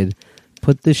I did.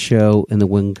 Put this show in the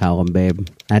win column, babe.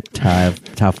 At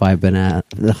top 5 banana.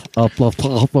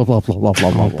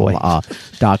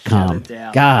 .com.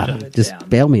 God, just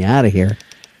bail me out of here.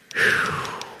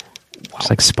 It's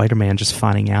like Spider-Man just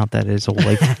finding out that his old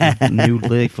life, new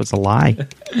life was a lie.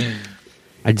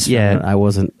 I just found out I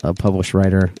wasn't a published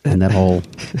writer, and that whole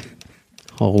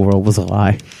world was a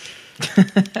lie.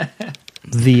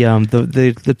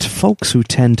 The folks who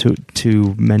tend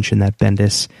to mention that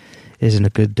Bendis isn't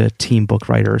a good team book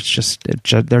writer,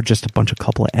 they're just a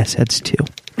couple of S-heads too.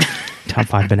 Top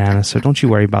 5 bananas. So don't you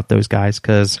worry about those guys,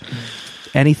 because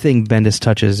anything Bendis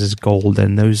touches is gold,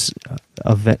 and those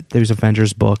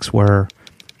Avengers books were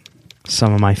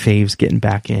some of my faves getting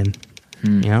back in.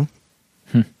 You know?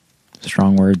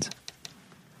 Strong words.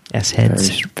 S-heads.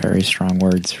 Very, very strong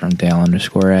words from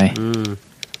Dale_A.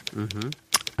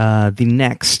 The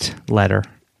next letter,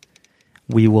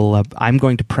 we will. I'm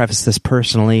going to preface this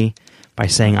personally by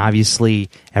saying, obviously,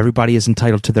 everybody is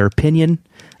entitled to their opinion.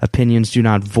 Opinions do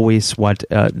not voice what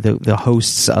the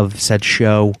hosts of said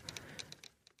show,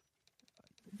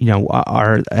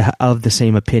 are of the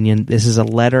same opinion. This is a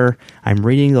letter. I'm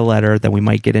reading the letter, then we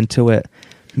might get into it.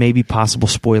 Maybe possible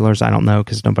spoilers. I don't know,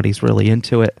 because nobody's really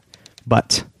into it.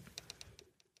 But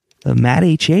Matt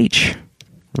H.H.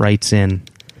 writes in,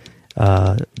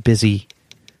 busy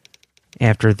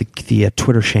after the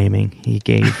Twitter shaming he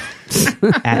gave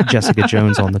at Jessica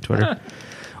Jones on the Twitter.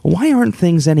 Why aren't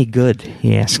things any good?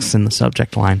 He asks in the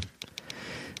subject line.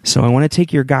 So I want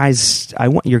your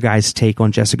guys' take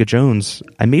on Jessica Jones.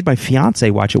 I made my fiance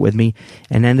watch it with me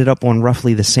and ended up on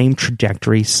roughly the same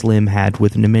trajectory Slim had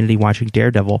with Naminity watching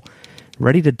Daredevil,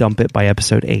 ready to dump it by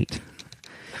episode 8.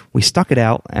 We stuck it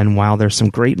out, and while there's some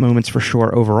great moments for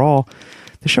sure overall,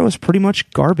 the show is pretty much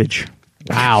garbage.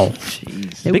 Wow.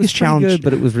 Jeez. It was pretty good,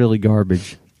 but it was really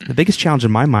garbage. The biggest challenge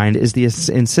in my mind is the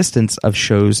insistence of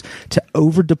shows to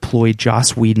over-deploy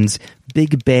Joss Whedon's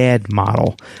big bad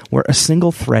model, where a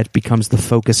single threat becomes the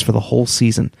focus for the whole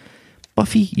season.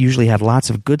 Buffy usually had lots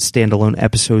of good standalone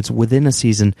episodes within a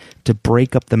season to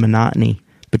break up the monotony,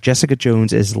 but Jessica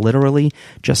Jones is literally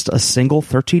just a single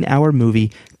 13-hour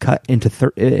movie cut into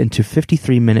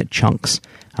 53-minute chunks.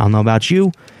 I don't know about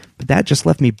you, but that just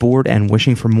left me bored and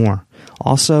wishing for more.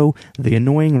 Also, the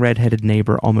annoying redheaded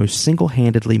neighbor almost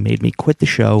single-handedly made me quit the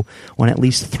show on at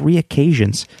least 3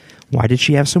 occasions. Why did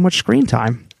she have so much screen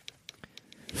time?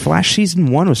 Flash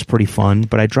Season 1 was pretty fun,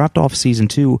 but I dropped off Season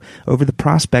 2 over the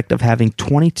prospect of having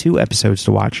 22 episodes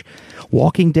to watch.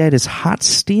 Walking Dead is hot,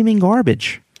 steaming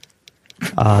garbage.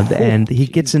 And he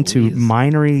gets into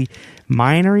minery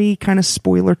kind of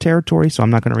spoiler territory, so I'm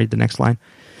not going to read the next line.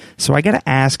 So I got to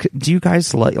ask, do you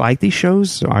guys like these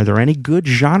shows? Are there any good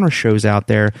genre shows out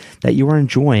there that you are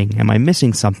enjoying? Am I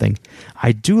missing something?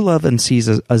 I do love Aziz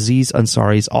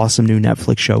Ansari's awesome new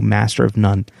Netflix show, Master of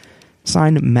None.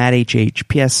 Signed, Matt HH.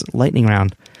 P.S. Lightning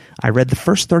Round. I read the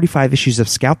first 35 issues of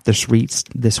Scalp this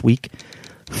week.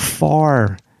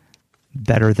 Far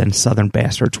better than Southern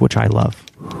Bastards, which I love.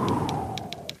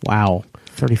 Wow.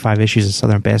 35 issues of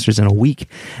Southern Bastards in a week.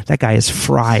 That guy is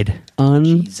fried.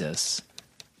 Jesus.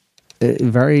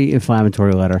 Very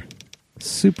inflammatory letter.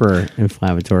 Super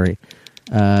inflammatory.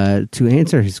 To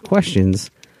answer his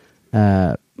questions,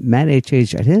 Matt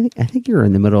HH, I think you're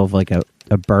in the middle of like a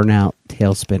burnout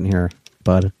tailspin here,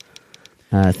 bud.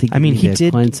 I think he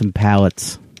did cleanse some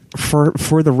palates.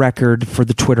 For the record, for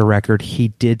the Twitter record, he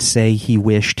did say he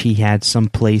wished he had some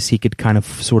place he could kind of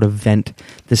sort of vent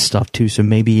this stuff to. So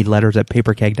maybe letters at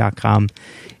paperkeg.com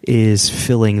is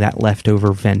filling that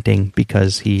leftover venting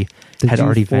because he had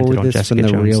already vented on Jessica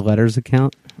Jones. From the Real Letters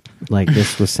account? Like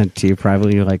this was sent to you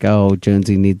privately. You're like, oh,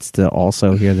 Jonesy needs to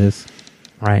also hear this.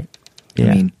 Right.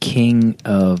 Yeah. I mean, king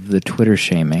of the Twitter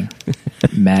shaming,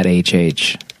 Matt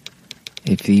HH.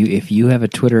 If you have a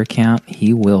Twitter account,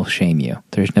 he will shame you.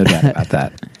 There's no doubt about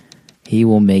that. He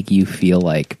will make you feel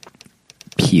like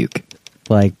puke.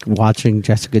 Like watching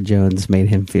Jessica Jones made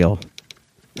him feel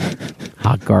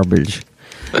hot garbage.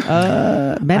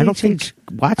 Matt HH,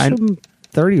 watch some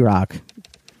 30 Rock.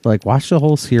 Like watch the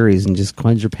whole series and just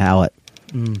cleanse your palate.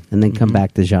 And then come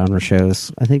back to genre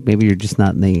shows. I think maybe you're just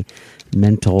not in the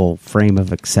mental frame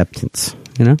of acceptance,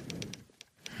 you know?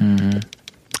 Mm-hmm.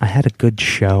 I had a good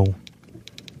show,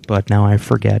 but now I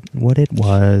forget what it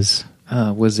was.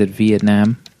 Was it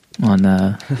Vietnam on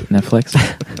Netflix?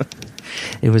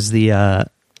 It was the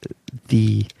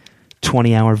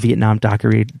 20-hour Vietnam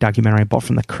documentary I bought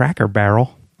from the Cracker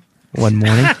Barrel one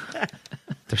morning.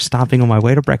 They're stopping on my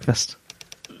way to breakfast.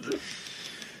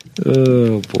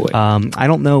 Oh boy! I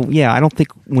don't know. Yeah, I don't think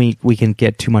we can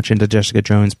get too much into Jessica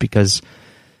Jones because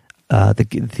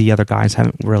the other guys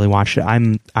haven't really watched it.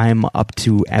 I'm up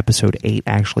to episode 8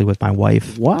 actually with my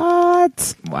wife.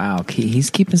 What? Wow, he's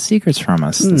keeping secrets from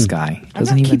us. This guy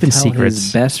doesn't even keeping tell secrets.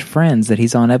 his best friends that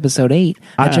he's on episode 8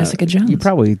 of Jessica Jones. You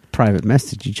probably private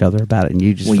message each other about it, and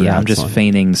you just yeah. I'm just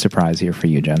feigning surprise here for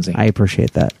you, Jonesy. I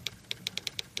appreciate that.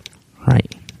 Right.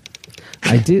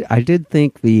 I did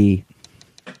think the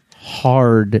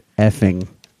hard effing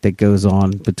that goes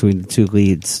on between the two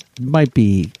leads might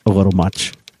be a little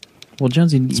much. Well,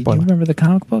 Jonesy, do you remember the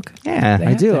comic book? Yeah,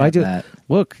 I do. That.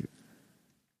 Look,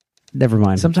 never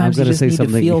mind. Sometimes you just need to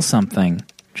feel something,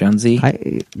 Jonesy.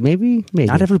 Maybe.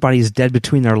 Not everybody's dead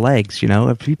between their legs, you know?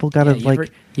 If people got to, you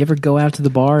ever go out to the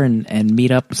bar and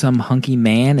meet up some hunky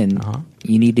man and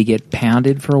you need to get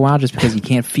pounded for a while just because you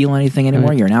can't feel anything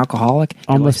anymore? You're an alcoholic?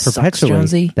 Almost perpetually.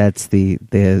 Jonesy? That's the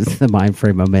mind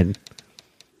frame I'm in.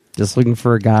 Just looking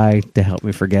for a guy to help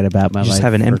me forget about my life. Just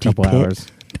have an empty couple hours.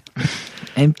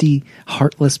 Empty,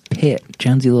 heartless pit.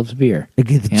 Jonesy loves beer. I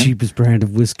get the cheapest brand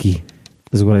of whiskey,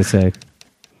 is what I say.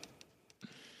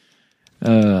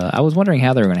 I was wondering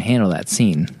how they were going to handle that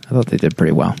scene. I thought they did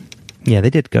pretty well. Yeah, they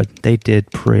did good. They did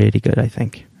pretty good, I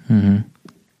think. Mm-hmm.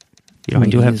 You know, I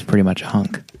do have pretty much a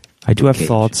hunk. I do have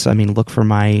thoughts. I mean, look for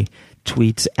my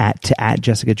tweets at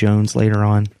Jessica Jones later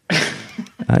on,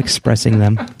 expressing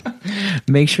them.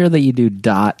 Make sure that you do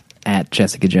at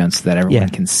Jessica Jones so that everyone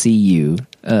can see you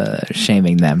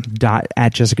shaming them.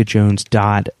 At Jessica Jones.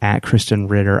 At Kristen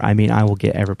Ritter. I mean, I will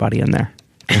get everybody in there.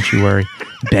 Don't you worry.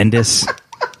 Bendis.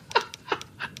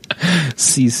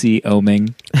 CC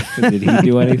Oming. Did he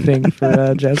do anything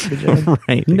for Jessica Jones?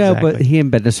 Right. No, exactly. but he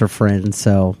and Bendis are friends,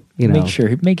 so you know.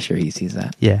 Make sure he sees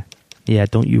that. Yeah.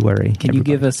 Don't you worry. Can you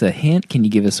give us a hint? Can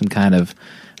you give us some kind of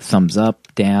thumbs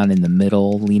up, down, in the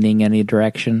middle, leaning any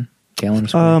direction?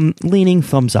 Leaning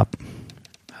thumbs up.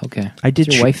 Okay. I did.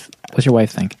 What's your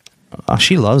wife think?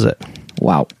 She loves it.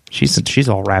 Wow. She's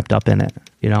all wrapped up in it.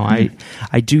 You know,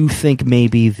 I do think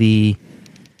maybe the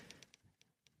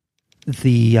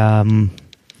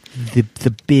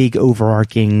big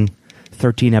overarching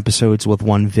 13 episodes with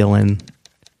one villain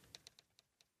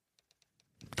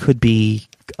could be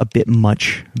a bit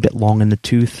much, a bit long in the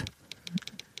tooth.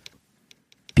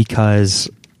 Because,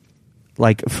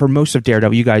 like, for most of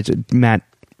Daredevil, you guys, Matt,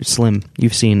 Slim,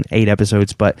 you've seen 8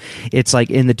 episodes, but it's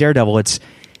like in the Daredevil, it's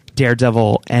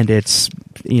Daredevil and it's,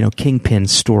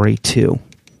 Kingpin's story too.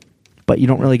 But you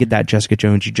don't really get that Jessica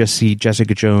Jones. You just see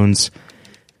Jessica Jones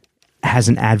has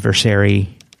an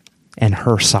adversary and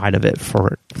her side of it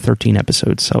for 13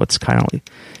 episodes. So it's kind of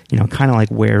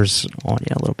like wears on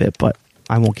you a little bit, but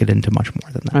I won't get into much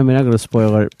more than that. I mean, I'm going to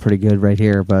spoil it pretty good right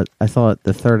here, but I thought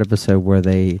the 3rd episode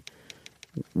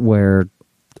where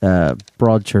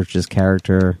Broadchurch's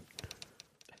character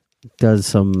does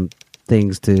some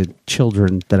things to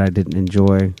children that I didn't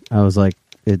enjoy, I was like,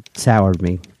 it soured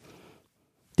me.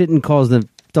 Didn't cause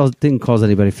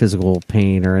anybody physical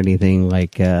pain or anything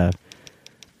like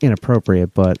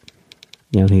inappropriate, but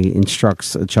he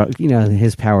instructs a child.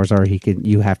 His powers are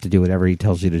you have to do whatever he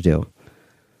tells you to do.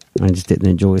 I just didn't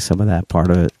enjoy some of that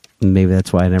part of it. Maybe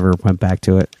that's why I never went back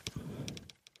to it.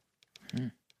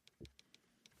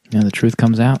 Yeah, the truth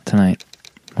comes out tonight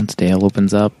once Dale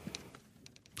opens up.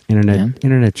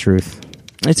 Internet truth.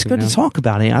 It's good to talk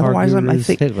about it. Otherwise,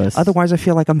 I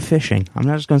feel like I'm fishing. I'm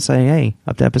not just going to say, "Hey,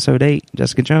 up to episode 8,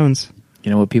 Jessica Jones."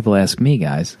 You know what people ask me,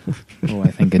 guys? What do I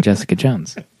think of Jessica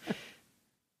Jones?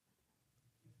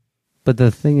 But the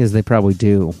thing is, they probably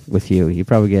do with you. You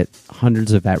probably get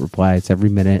hundreds of that replies every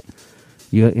minute.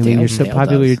 You're so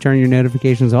popular, you turn your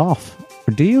notifications off.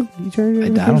 Or do you? You turn your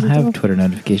notifications I don't have off? Twitter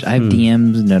notifications. I have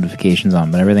DMs notifications on,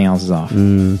 but everything else is off.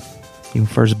 Even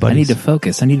first buddies. I need to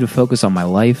focus. I need to focus on my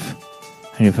life.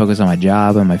 I need to focus on my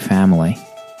job and my family.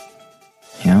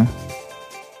 I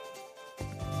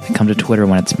come to Twitter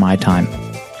when it's my time.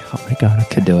 Oh my God.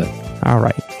 Okay. To do it. All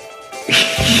right.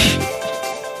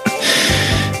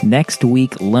 Next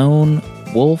week,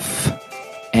 Wolf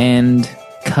and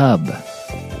Cub.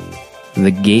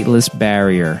 The Gateless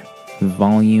Barrier,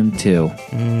 Volume 2.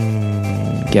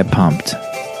 Get pumped.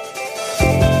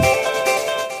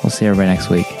 We'll see everybody next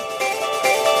week.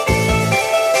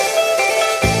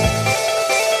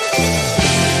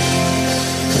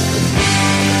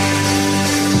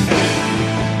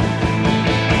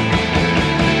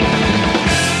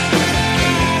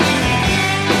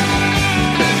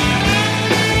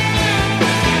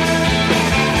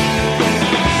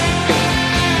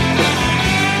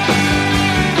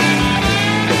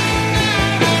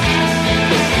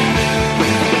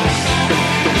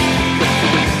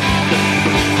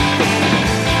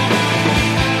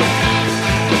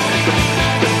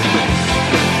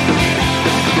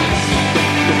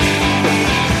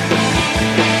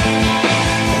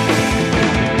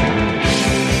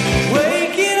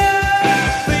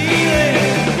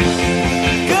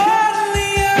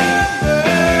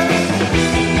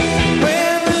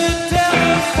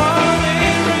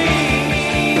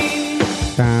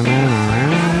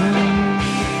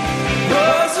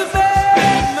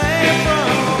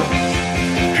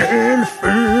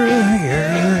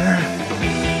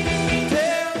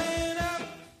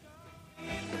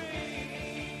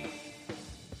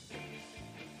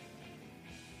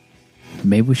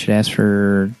 Maybe we should ask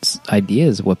for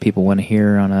ideas of what people want to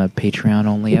hear on a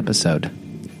Patreon-only episode.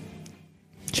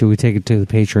 Should we take it to the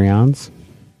Patreons?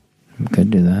 We could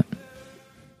do that.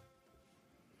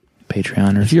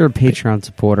 Patreoners. If you're a Patreon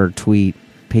supporter, tweet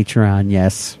Patreon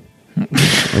yes or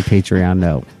Patreon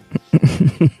no.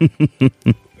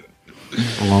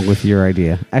 Along with your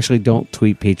idea. Actually, don't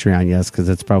tweet Patreon yes because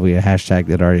that's probably a hashtag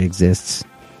that already exists.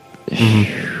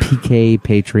 PK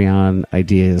Patreon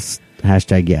ideas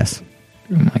hashtag yes.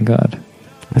 Oh my God.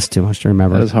 That's too much to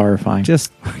remember. That is horrifying.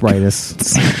 Just write us.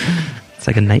 It's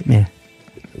like a nightmare.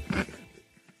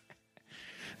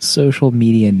 Social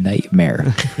media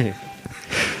nightmare.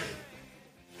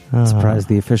 Surprised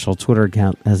the official Twitter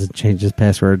account hasn't changed its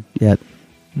password yet.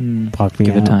 Talk me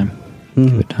Give out. it time.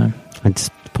 Give it time. I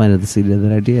just planted the seed of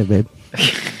that idea, babe.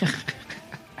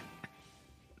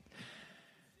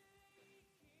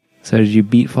 So did you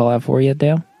beat Fallout 4 yet,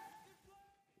 Dale?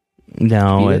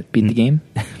 No. Beat the game?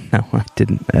 No, I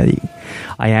didn't.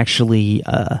 I actually,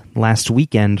 last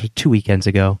weekend, 2 weekends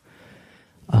ago,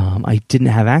 I didn't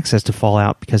have access to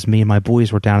Fallout because me and my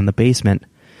boys were down in the basement.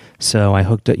 So I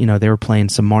hooked up, they were playing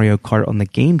some Mario Kart on the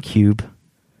GameCube.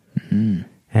 Mm-hmm.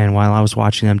 And while I was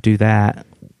watching them do that,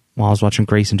 while I was watching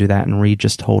Grayson do that and Reed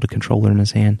just hold a controller in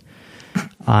his hand,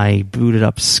 I booted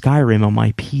up Skyrim on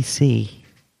my PC.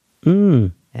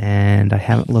 And I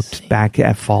haven't looked back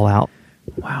at Fallout.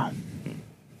 Wow.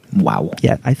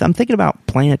 Yeah, I'm thinking about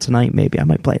playing it tonight, maybe. I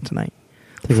might play it tonight.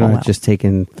 Thinking about just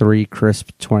taking 3 crisp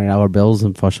 $20 bills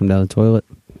and flush them down the toilet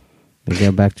and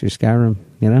go back to your Skyrim,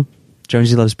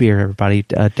 Jonesy loves beer, everybody.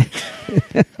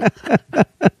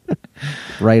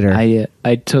 Writer.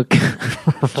 I took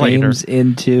James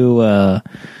into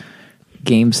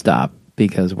GameStop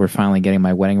because we're finally getting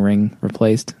my wedding ring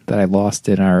replaced that I lost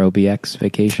in our OBX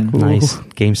vacation. Nice.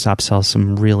 GameStop sells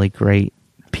some really great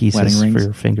pieces for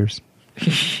your fingers.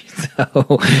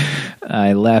 So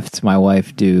I left my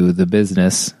wife do the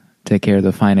business, take care of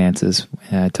the finances.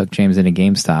 I took James into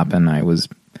GameStop, and I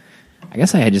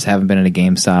guess I just haven't been in a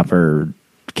GameStop or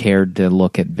cared to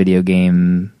look at video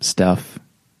game stuff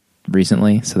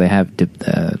recently. So they have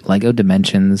Lego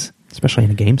Dimensions. Especially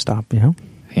in a GameStop, you know?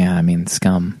 Yeah, I mean,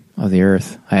 scum of the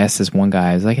earth. I asked this one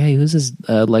guy, I was like, hey, who's this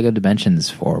Lego Dimensions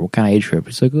for? What kind of age group?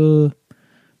 He's like,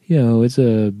 it's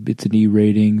an E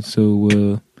rating,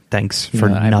 so... Thanks for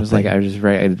nothing.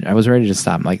 I was ready to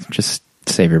stop. I'm like, just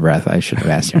save your breath. I shouldn't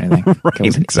have asked you anything. Right, I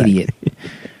was an exactly. idiot.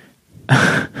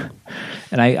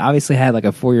 And I obviously had like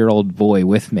a 4-year-old boy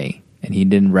with me, and he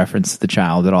didn't reference the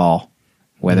child at all.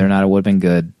 Whether or not it would have been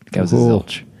good, that was a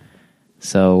zilch.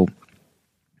 So,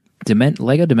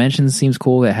 Lego Dimensions seems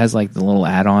cool. It has like the little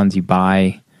add-ons you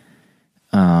buy.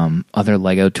 Other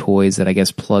Lego toys that I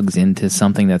guess plugs into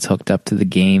something that's hooked up to the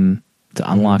game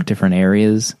to unlock different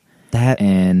areas. That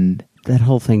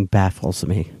whole thing baffles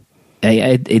me.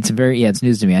 It's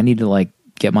news to me. I need to like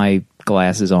get my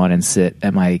glasses on and sit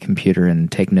at my computer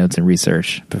and take notes and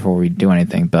research before we do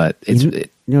anything. But they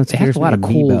have a lot of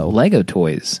cool Lego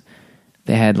toys.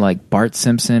 They had like Bart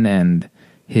Simpson and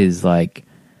his like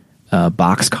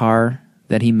boxcar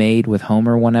that he made with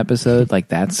Homer one episode. Like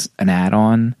that's an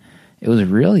add-on. It was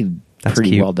really pretty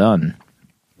cute. well done.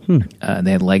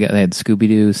 They had Lego. They had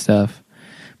Scooby-Doo stuff,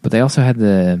 but they also had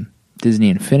the Disney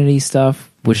Infinity stuff.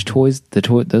 Which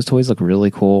those toys look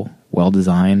really cool, well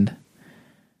designed.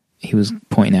 He was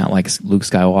pointing out like Luke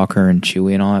Skywalker and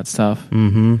Chewie and all that stuff.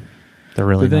 Mm-hmm. They're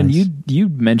really nice. But then nice. you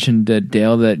mentioned,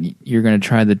 Dale, that you're going to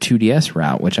try the 2DS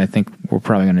route, which I think we're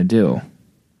probably going to do.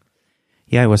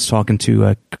 Yeah, I was talking to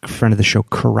a friend of the show,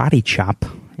 Karate Chop,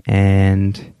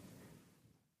 and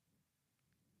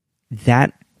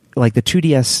that, like, the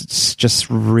 2DS just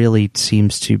really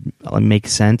seems to make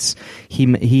sense. He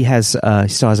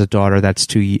still has a daughter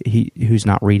that's who's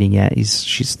not reading yet.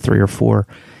 She's 3 or 4,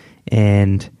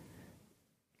 and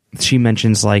he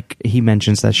mentions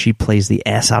that she plays the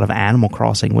ass out of Animal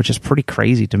Crossing, which is pretty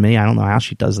crazy to me. I don't know how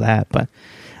she does that, but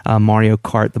Mario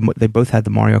Kart, they both had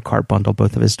the Mario Kart bundle,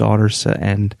 both of his daughters,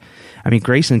 and I mean,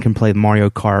 Grayson can play the Mario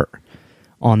Kart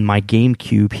on my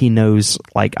GameCube. He knows,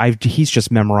 like, he's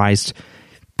just memorized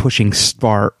pushing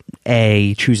start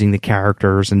A, choosing the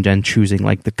characters, and then choosing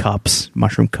like the cups,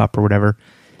 mushroom cup or whatever.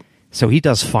 So he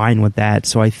does fine with that.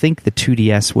 So I think the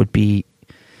 2DS would be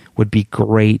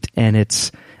great, and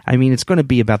it's going to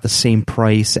be about the same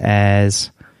price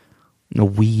as the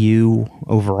Wii U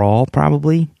overall,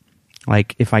 probably.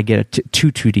 Like if I get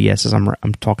two 2DSs,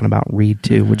 I'm talking about Reed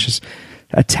 2, which is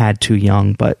a tad too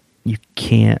young, but you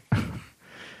can't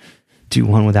do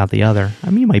one without the other. I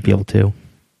mean, you might be able to.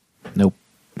 Nope.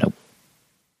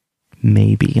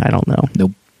 Maybe, I don't know.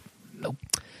 Nope.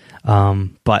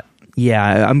 But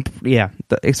yeah,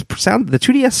 the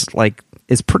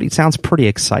 2DS sounds pretty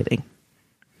exciting.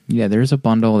 Yeah, there's a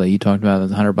bundle that you talked about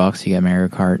that's $100. You get Mario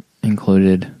Kart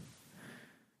included,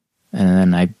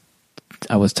 and then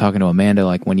I was talking to Amanda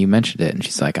like when you mentioned it, and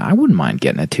she's like, I wouldn't mind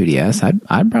getting a 2DS.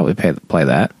 I'd probably play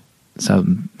that. So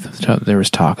there was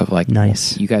talk of like,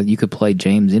 nice. You could play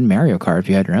James in Mario Kart if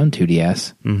you had your own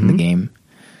 2DS in the game.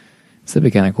 So that'd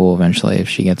be kind of cool eventually if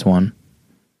she gets one.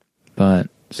 But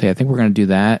so yeah, I think we're going to do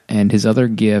that. And his other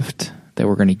gift that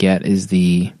we're going to get is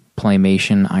the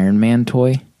Playmation Iron Man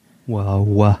toy.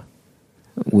 Whoa.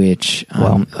 Which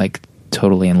I'm like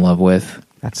totally in love with.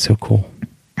 That's so cool.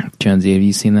 Jonesy, have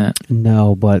you seen that?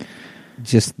 No, but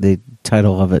just the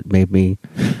title of it made me,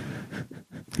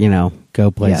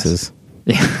 go places.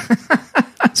 Yes.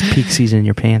 It's peak season in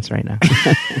your pants right now.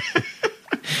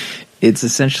 It's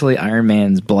essentially Iron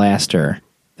Man's blaster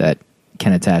that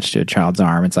can attach to a child's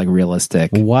arm. It's like realistic.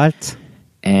 What?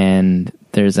 And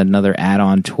there's another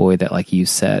add-on toy that like you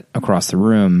set across the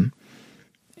room,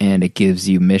 and it gives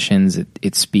you missions.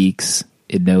 It speaks.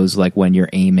 It knows like when you're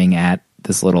aiming at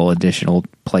this little additional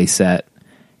play set,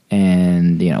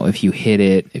 and if you hit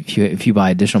it, if you buy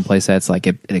additional play sets, like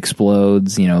it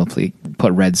explodes. If we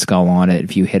put Red Skull on it,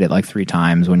 if you hit it like 3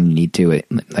 times when you need to,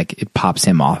 it pops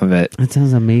him off of it. That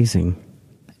sounds amazing.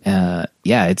 Yeah,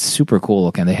 it's super cool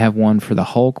looking. They have one for the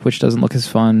Hulk, which doesn't look as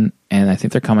fun, and I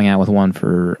think they're coming out with one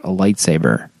for a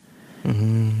lightsaber.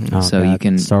 Mm-hmm. So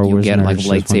you'll get like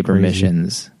lightsaber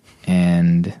missions,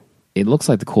 and it looks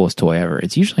like the coolest toy ever.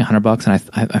 It's usually $100, and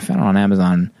I found it on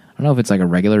Amazon. I don't know if it's like a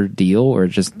regular deal or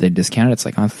just they discount it. It's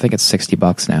like, I think it's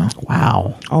 $60 now.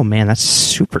 Wow. Oh man, that's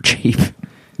super cheap.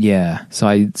 Yeah. So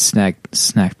I snap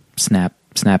it up.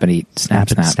 Snappy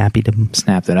them.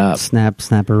 Snapped it up.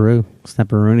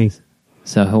 Snapperoonies.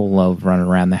 So he'll love running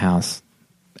around the house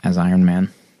as Iron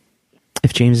Man.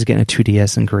 If James is getting a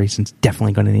 2DS, then Grayson's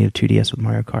definitely going to need a 2DS with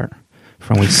Mario Kart.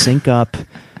 From we sync up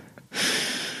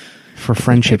for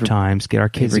friendship times, get our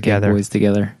kids together, boys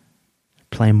together,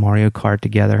 play Mario Kart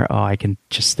together. Oh, I can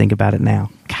just think about it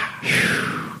now.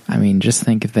 I mean, just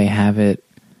think if they have it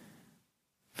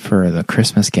for the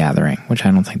Christmas gathering, which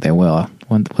I don't think they will.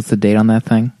 What's the date on that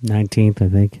thing? 19th, I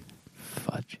think.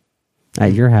 Fudge.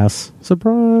 At your house.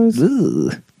 Surprise.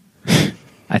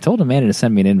 I told Amanda to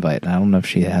send me an invite. I don't know if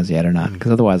she has yet or not,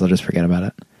 because otherwise I'll just forget about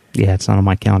it. Yeah, it's not on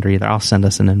my calendar either. I'll send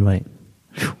us an invite.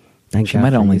 She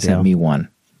might only send me one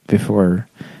before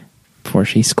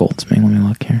she scolds me. Let me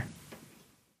look here.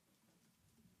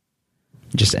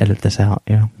 Just edit this out,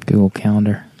 yeah. Google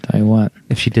Calendar. Tell you what.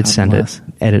 If she did send it,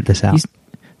 edit this out.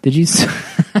 Did you...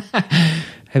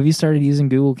 Have you started using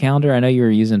Google Calendar? I know you were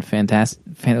using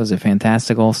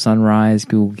Fantastical, Sunrise,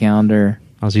 Google Calendar.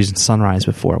 I was using Sunrise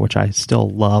before, which I still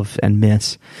love and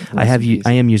miss. I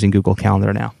am using Google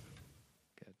Calendar now.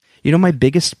 You know, my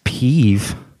biggest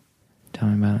peeve... Tell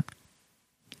me about it.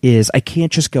 ...is I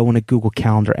can't just go into Google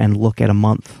Calendar and look at a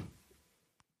month.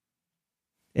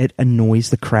 It annoys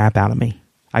the crap out of me.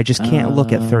 I just can't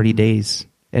look at 30 days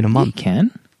in a month. You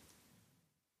can?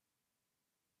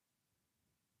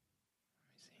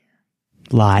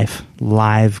 Live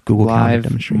Google Calendar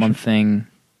demonstration. Month thing.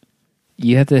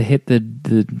 You have to hit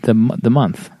the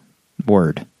month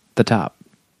word, the top.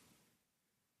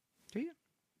 Do you?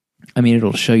 I mean,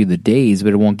 it'll show you the days,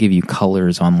 but it won't give you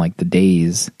colors on like the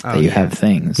days that you have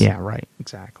things. Yeah, right.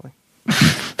 Exactly.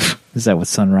 Is that what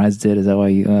Sunrise did? Is that why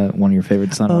you, one of your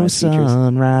favorite Sunrise features?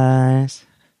 Sunrise.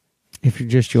 If you're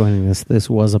just joining us, this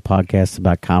was a podcast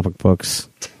about comic books.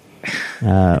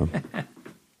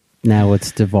 Now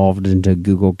it's devolved into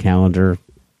Google Calendar.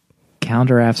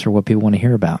 Calendar apps are what people want to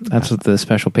hear about. That's what the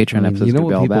special Patreon episodes you know are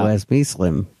what all people about. ask me,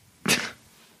 Slim?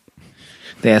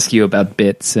 They ask you about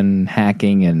bits and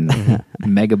hacking and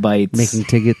megabytes. Making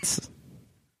tickets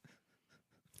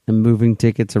and moving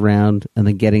tickets around and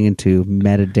then getting into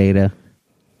metadata.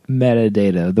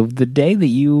 Metadata. The day that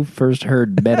you first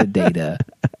heard metadata,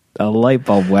 a light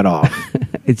bulb went off.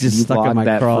 It's just stuck in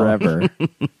my craw forever.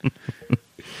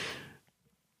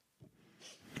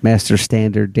 Master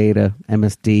Standard Data,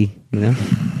 MSD, you know?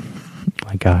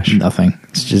 My gosh. Nothing.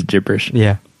 It's just gibberish.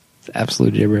 Yeah. It's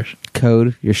absolute gibberish.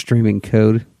 Code. You're streaming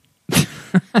code. I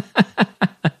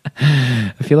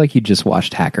feel like you just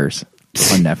watched Hackers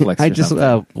on Netflix. I just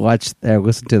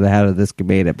listened to the How Did This Get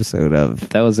Made episode of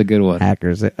that was a good one.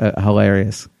 Hackers.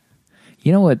 Hilarious.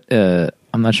 You know what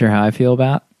I'm not sure how I feel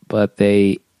about, but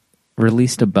they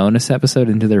released a bonus episode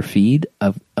into their feed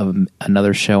of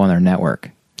another show on their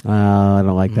network. I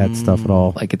don't like that stuff at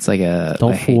all. Like it's like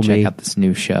Don't fool check me. out this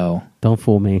new show. Don't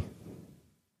fool me.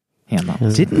 Yeah,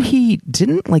 no.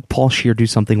 Didn't like Paul Scheer do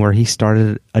something where he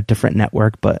started a different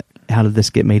network, but How Did This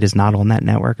Get Made is not on that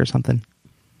network or something?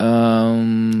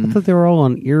 I thought they were all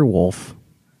on Earwolf.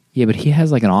 Yeah, but he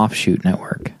has like an offshoot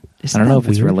network. Isn't I don't know that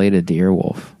if it's weird? related to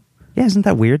Earwolf. Yeah, isn't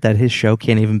that weird that his show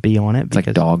can't even be on it? It's like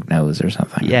a Dog Nose or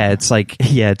something. Yeah,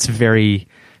 it's very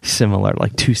similar,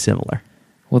 like too similar.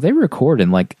 Well, they record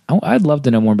in like, I'd love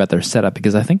to know more about their setup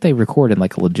because I think they record in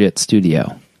like a legit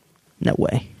studio. No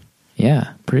way.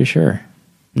 Yeah, pretty sure.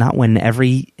 Not when I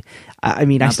mean, I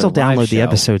Not still the live download the show.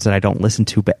 episodes that I don't listen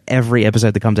to, but every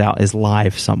episode that comes out is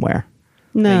live somewhere.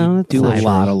 No, They that's do not a true.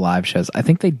 lot of live shows. I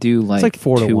think they do like, like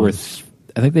 4 to 2 1.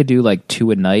 I think they do like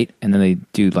 2 a night and then they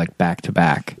do like back to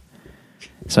back.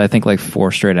 So I think like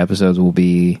 4 straight episodes will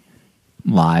be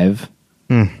live.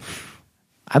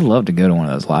 I'd love to go to one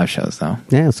of those live shows though.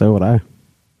 Yeah, so would I.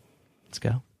 Let's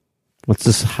go. Let's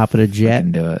just hop in a I jet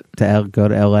can do it. to go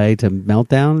to LA to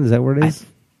Meltdown. Is that where it is?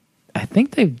 I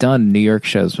think they've done New York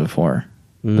shows before,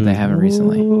 but they haven't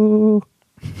recently. Ooh.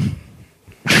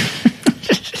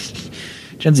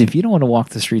 Jonesy, if you don't want to walk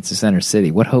the streets of Center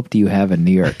City, what hope do you have in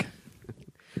New York?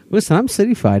 Listen, I'm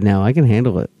cityfied now. I can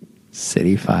handle it.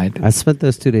 Cityfied. I spent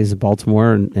those 2 days in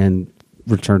Baltimore and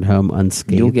returned home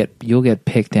unscathed. You'll get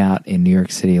picked out in New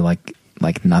York City like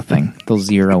nothing. They'll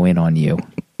zero in on you.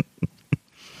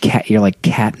 You're like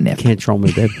catnip. Can't troll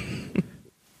me, babe.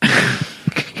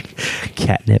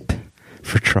 Catnip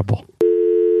for trouble.